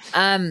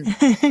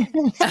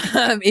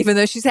 Even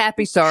though she's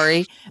happy,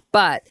 sorry,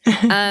 but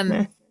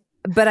I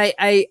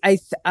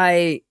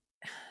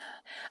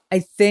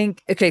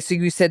think okay. So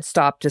you said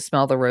stop to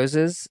smell the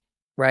roses,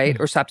 right?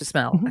 Or stop to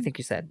smell. I think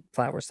you said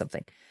flowers,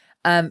 something.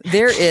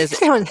 There is,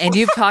 and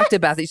you've talked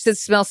about that. You said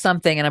smell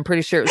something, and I'm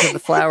pretty sure it was in the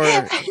flower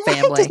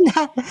family.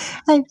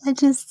 I'm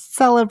just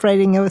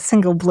celebrating a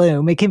single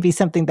bloom. It can be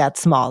something that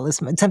small.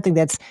 It's something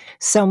that's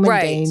so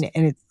mundane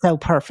and it's so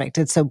perfect.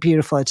 It's so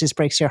beautiful. It just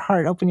breaks your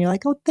heart open. You're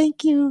like, oh,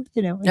 thank you.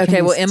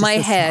 Okay, well, in my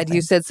head,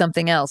 you said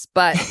something else.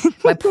 But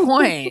my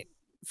point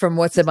from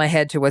what's in my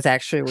head to what's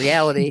actually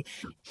reality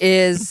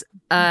is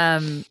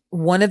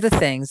one of the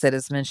things that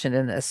is mentioned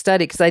in a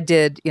study, because I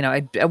did,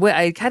 I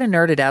kind of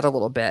nerded out a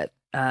little bit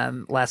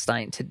last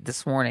night to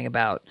this morning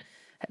about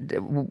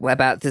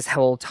this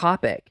whole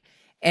topic.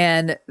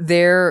 And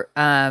there's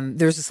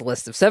this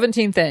list of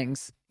 17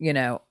 things,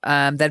 that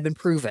have been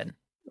proven,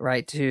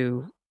 right,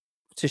 to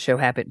show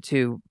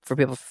for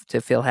people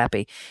to feel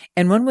happy.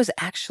 And one was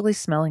actually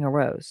smelling a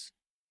rose.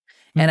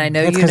 And I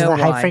know that's you know of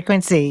the why. High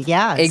frequency.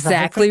 Yeah.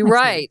 Exactly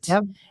right.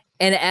 Yep.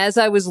 And as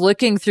I was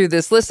looking through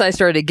this list, I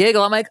started to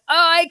giggle. I'm like, oh,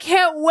 I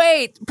can't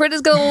wait.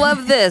 Britta's going to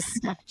love this.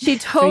 She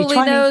totally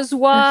knows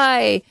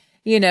why.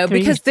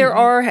 Because there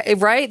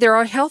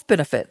are health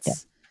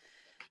benefits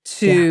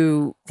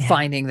to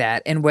finding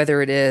that, and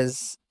whether it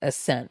is a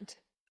scent,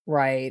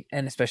 right,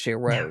 and especially a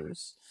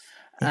rose.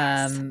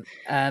 Yes.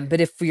 But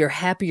if you're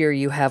happier,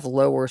 you have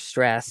lower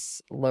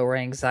stress, lower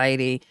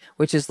anxiety,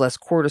 which is less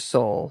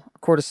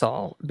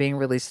cortisol being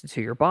released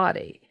into your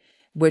body,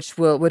 which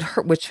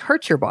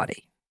hurts your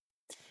body.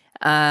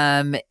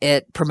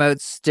 It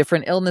promotes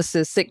different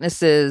illnesses,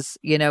 sicknesses.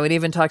 It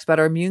even talks about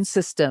our immune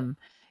system.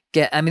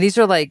 These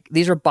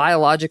are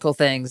biological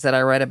things that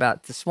I read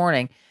about this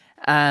morning.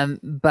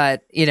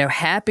 But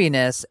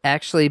happiness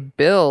actually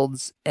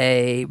builds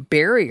a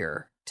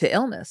barrier to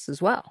illness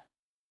as well.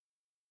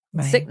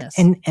 Right. Sickness.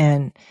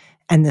 And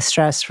the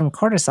stress from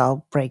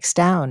cortisol breaks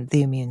down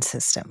the immune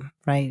system,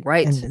 right?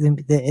 Right.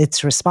 And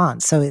its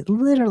response. So it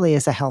literally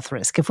is a health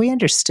risk. If we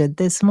understood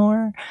this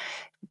more,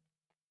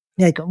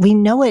 like we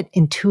know it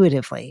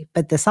intuitively,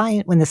 but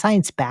when the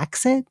science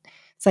backs it,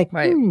 it's like,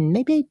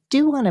 maybe I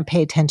do want to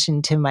pay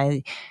attention to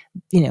my,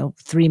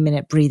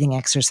 3-minute breathing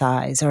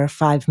exercise or a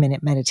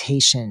 5-minute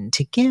meditation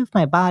to give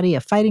my body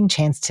a fighting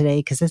chance today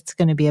because it's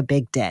going to be a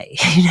big day.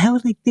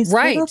 Like these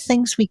little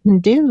things we can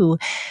do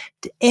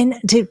and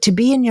to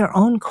be in your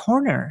own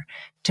corner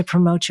to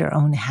promote your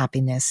own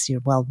happiness,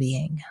 your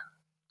well-being.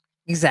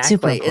 Exactly.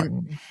 Super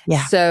important.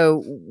 Yeah.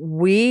 So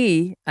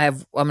I'm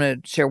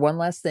going to share one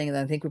last thing, and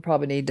I think we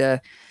probably need to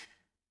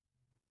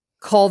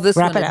call this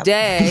one a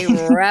day,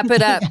 wrap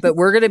it up. But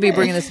we're going to be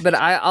bringing this, but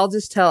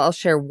I'll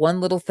share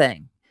one little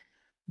thing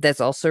that's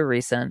also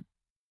recent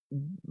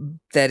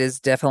that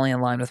is definitely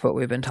in line with what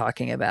we've been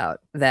talking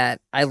about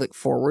that I look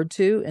forward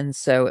to. And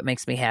so it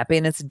makes me happy,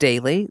 and it's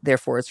daily.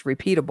 Therefore it's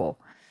repeatable,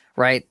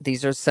 right?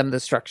 These are some of the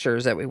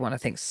structures that we want to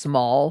think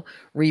small,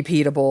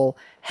 repeatable,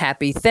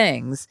 happy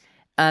things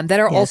that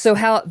are also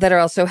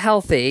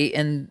healthy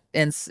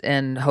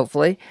and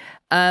hopefully.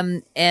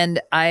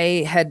 And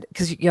I had,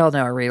 because y'all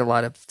know I read a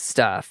lot of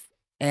stuff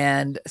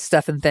and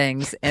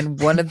things. And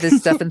one of the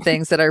stuff and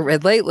things that I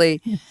read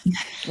lately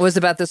was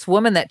about this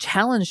woman that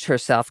challenged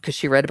herself because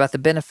she read about the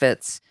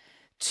benefits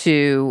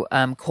to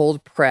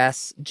cold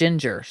press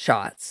ginger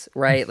shots,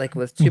 right? Like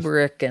with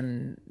turmeric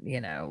and,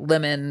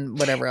 lemon,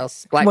 whatever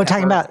else. Black We're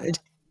pepper. talking about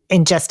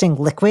ingesting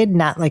liquid,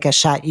 not like a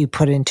shot you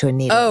put into a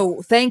needle.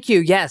 Oh, thank you.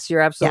 Yes, you're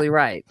absolutely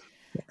right.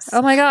 Yes.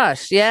 Oh my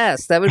gosh.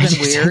 Yes, that would have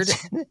been weird.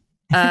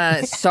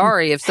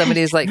 Sorry if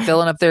somebody's like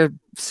filling up their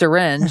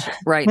syringe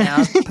right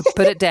now.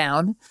 Put it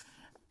down.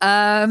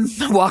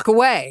 Walk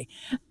away.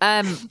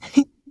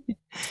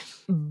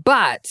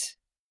 But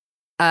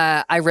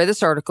I read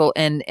this article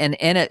and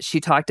in it she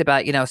talked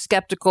about,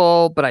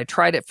 skeptical, but I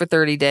tried it for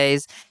 30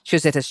 days. She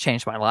goes, it has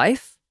changed my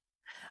life.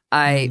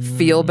 I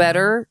feel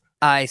better.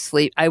 I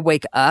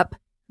wake up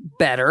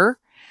better.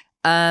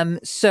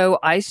 So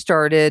I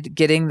started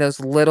getting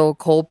those little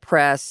cold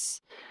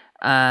press,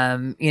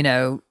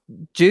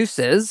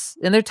 juices,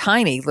 and they're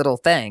tiny little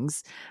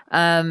things.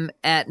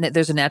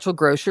 There's a Natural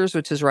Grocers,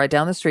 which is right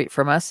down the street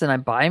from us, and I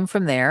buy them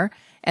from there.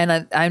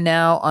 And I'm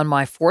now on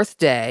my 4th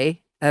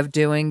day of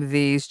doing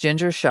these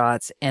ginger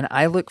shots, and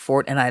I look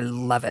forward, and I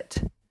love it.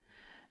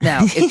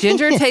 Now, if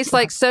ginger tastes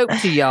like soap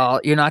to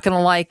y'all, you're not going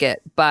to like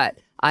it, but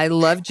I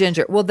love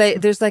ginger. Well,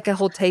 there's like a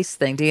whole taste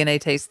thing, DNA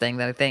taste thing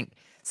that I think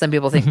some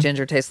people think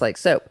ginger tastes like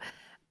soap.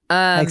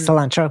 Like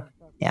cilantro.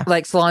 Yeah.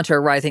 Like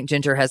cilantro, right? I think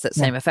ginger has that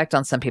same effect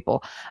on some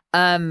people.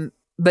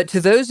 But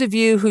to those of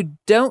you who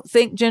don't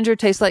think ginger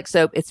tastes like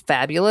soap, it's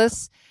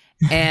fabulous.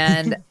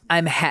 And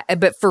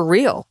but for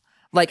real,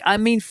 like, I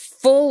mean,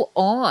 full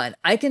on,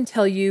 I can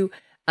tell you,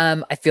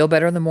 I feel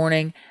better in the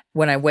morning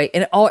when I wake.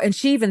 And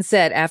she even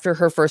said after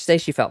her first day,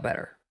 she felt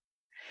better.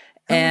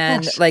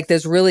 And like,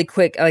 there's really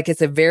quick, like,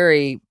 it's a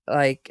very,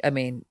 like, I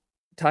mean,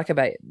 talk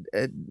about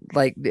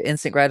like the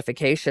instant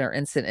gratification or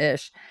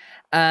instant-ish.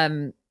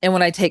 And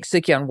when I take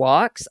Suki on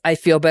walks, I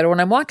feel better when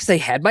I'm walking because I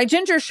had my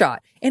ginger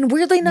shot and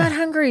weirdly not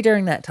hungry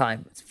during that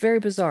time. It's very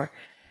bizarre.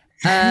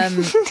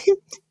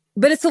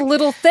 But it's a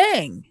little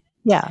thing.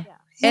 Yeah.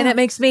 And it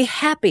makes me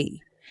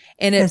happy.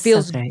 And it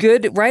feels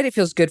good, right? It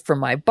feels good for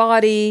my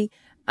body.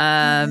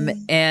 And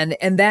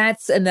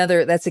that's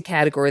a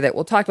category that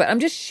we'll talk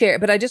about.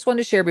 But I just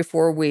wanted to share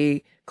before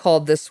we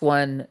called this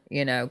one,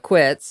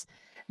 quits,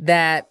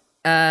 that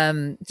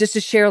just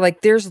to share,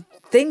 like, there's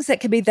things that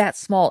can be that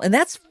small, and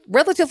that's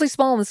relatively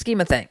small in the scheme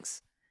of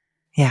things.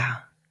 Yeah.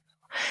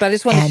 But I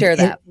just want to share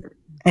that.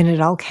 And it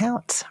all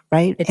counts,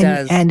 right? It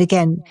does. And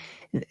again,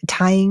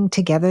 tying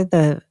together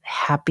the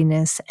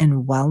happiness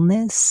and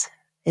wellness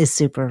is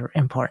super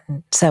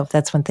important. So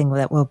that's one thing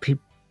that we'll be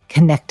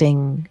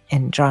connecting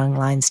and drawing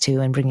lines to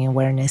and bringing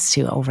awareness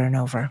to over and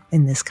over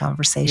in this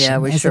conversation. Yeah,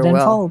 we as sure it will.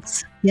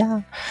 unfolds.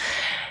 Yeah.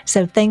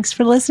 So thanks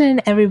for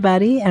listening,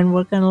 everybody. And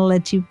we're going to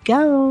let you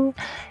go.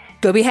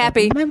 Go be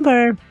happy.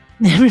 Remember,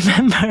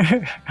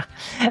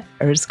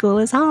 Earth School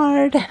is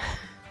hard.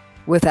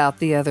 Without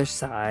the other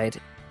side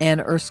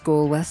and Earth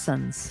School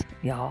lessons,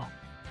 y'all.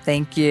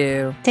 Thank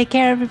you. Take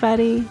care,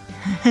 everybody.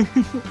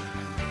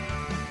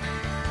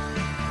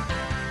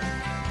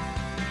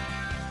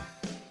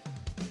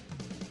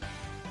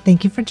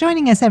 Thank you for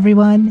joining us,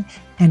 everyone.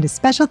 And a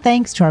special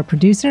thanks to our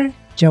producer,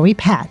 Joey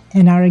Pat,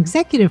 and our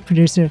executive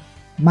producer,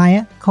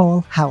 Maya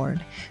Cole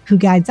Howard, who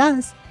guides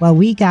us while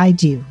we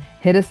guide you.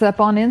 Hit us up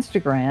on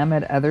Instagram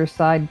at Other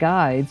Side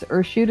Guides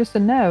or shoot us a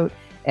note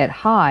at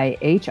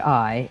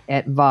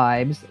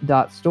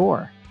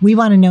hi@vibes.store. We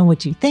want to know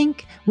what you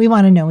think, we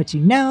want to know what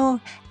you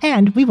know,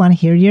 and we want to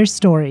hear your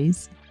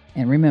stories.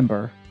 And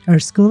remember,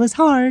 Earth School is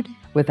hard.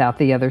 Without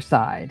the other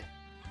side.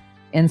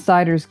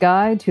 Insider's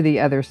Guide to the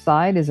Other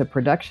Side is a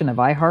production of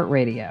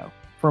iHeartRadio.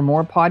 For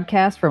more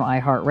podcasts from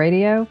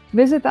iHeartRadio,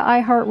 visit the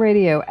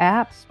iHeartRadio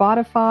app,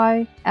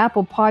 Spotify,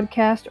 Apple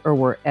Podcast, or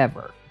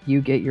wherever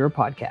you get your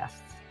podcasts.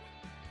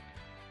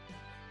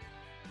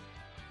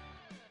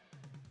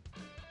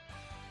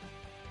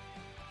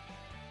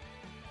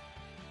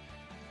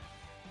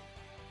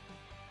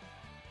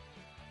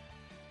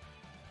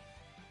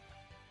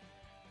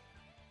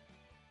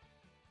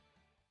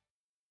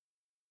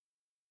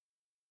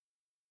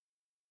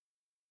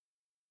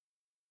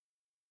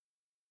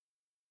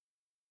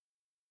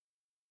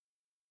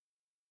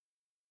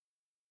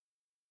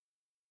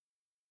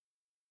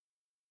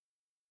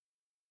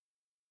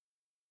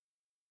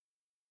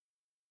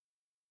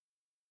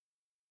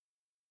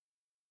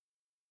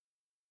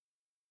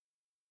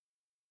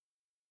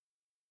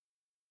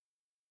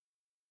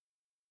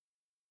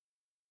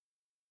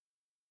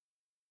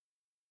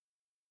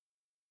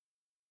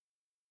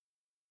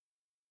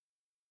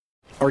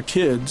 Our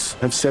kids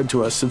have said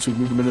to us since we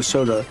moved to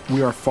Minnesota,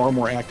 we are far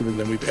more active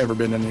than we've ever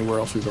been anywhere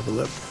else we've ever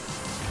lived.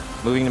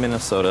 Moving to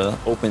Minnesota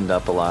opened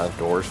up a lot of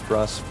doors for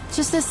us.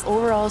 Just this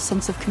overall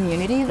sense of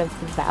community, the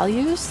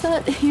values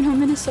that,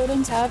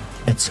 Minnesotans have.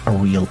 It's a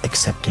real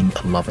accepting,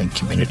 loving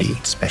community,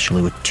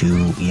 especially with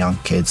 2 young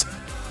kids.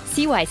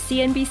 See why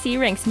CNBC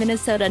ranks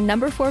Minnesota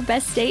number 4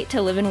 best state to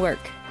live and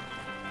work.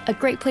 A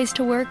great place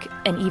to work,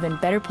 an even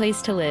better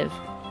place to live.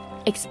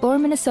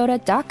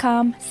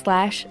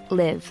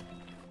 ExploreMinnesota.com/live.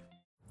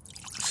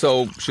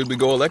 So, should we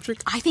go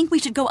electric? I think we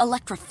should go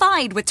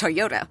electrified with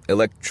Toyota.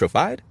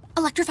 Electrified?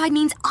 Electrified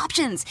means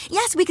options.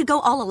 Yes, we could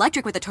go all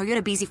electric with the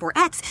Toyota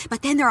BZ4X,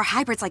 but then there are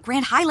hybrids like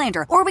Grand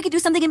Highlander, or we could do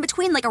something in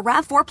between like a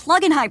RAV4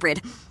 plug-in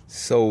hybrid.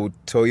 So,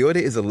 Toyota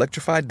is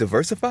electrified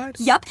diversified?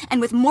 Yup, and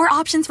with more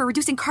options for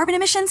reducing carbon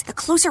emissions, the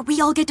closer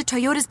we all get to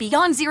Toyota's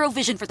Beyond Zero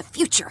vision for the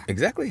future.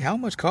 Exactly how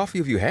much coffee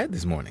have you had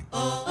this morning?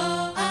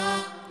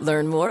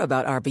 Learn more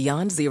about our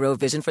Beyond Zero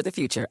vision for the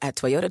future at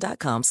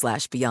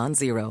toyota.com/Beyond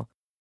Zero.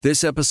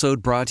 This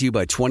episode brought to you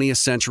by 20th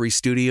Century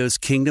Studios'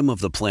 Kingdom of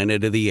the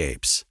Planet of the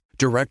Apes.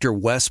 Director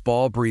Wes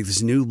Ball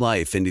breathes new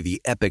life into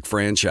the epic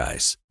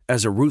franchise.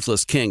 As a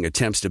ruthless king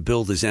attempts to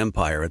build his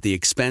empire at the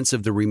expense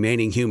of the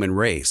remaining human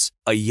race,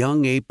 a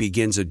young ape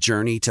begins a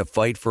journey to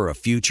fight for a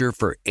future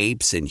for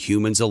apes and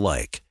humans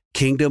alike.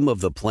 Kingdom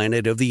of the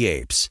Planet of the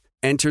Apes.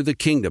 Enter the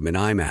kingdom in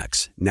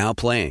IMAX, now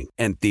playing,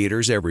 and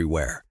theaters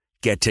everywhere.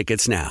 Get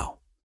tickets now.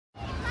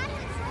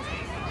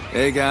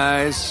 Hey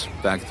guys,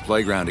 back at the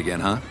playground again,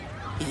 huh?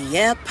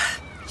 Yep.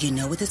 You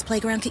know what this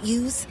playground could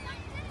use?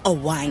 A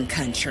wine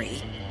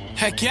country.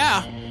 Heck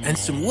yeah, and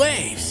some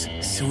waves,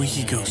 so we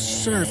could go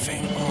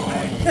surfing. Oh,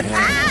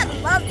 yeah.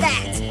 Love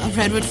that. A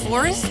redwood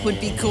forest would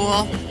be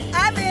cool.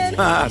 I'm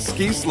in.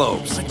 Ski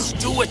slopes. Let's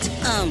do it.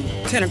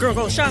 Can a girl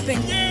go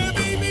shopping? Yeah,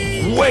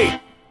 baby. Wait!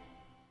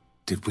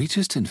 Did we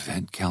just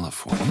invent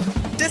California?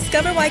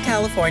 Discover why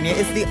California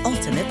is the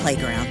ultimate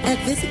playground at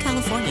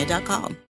visitcalifornia.com.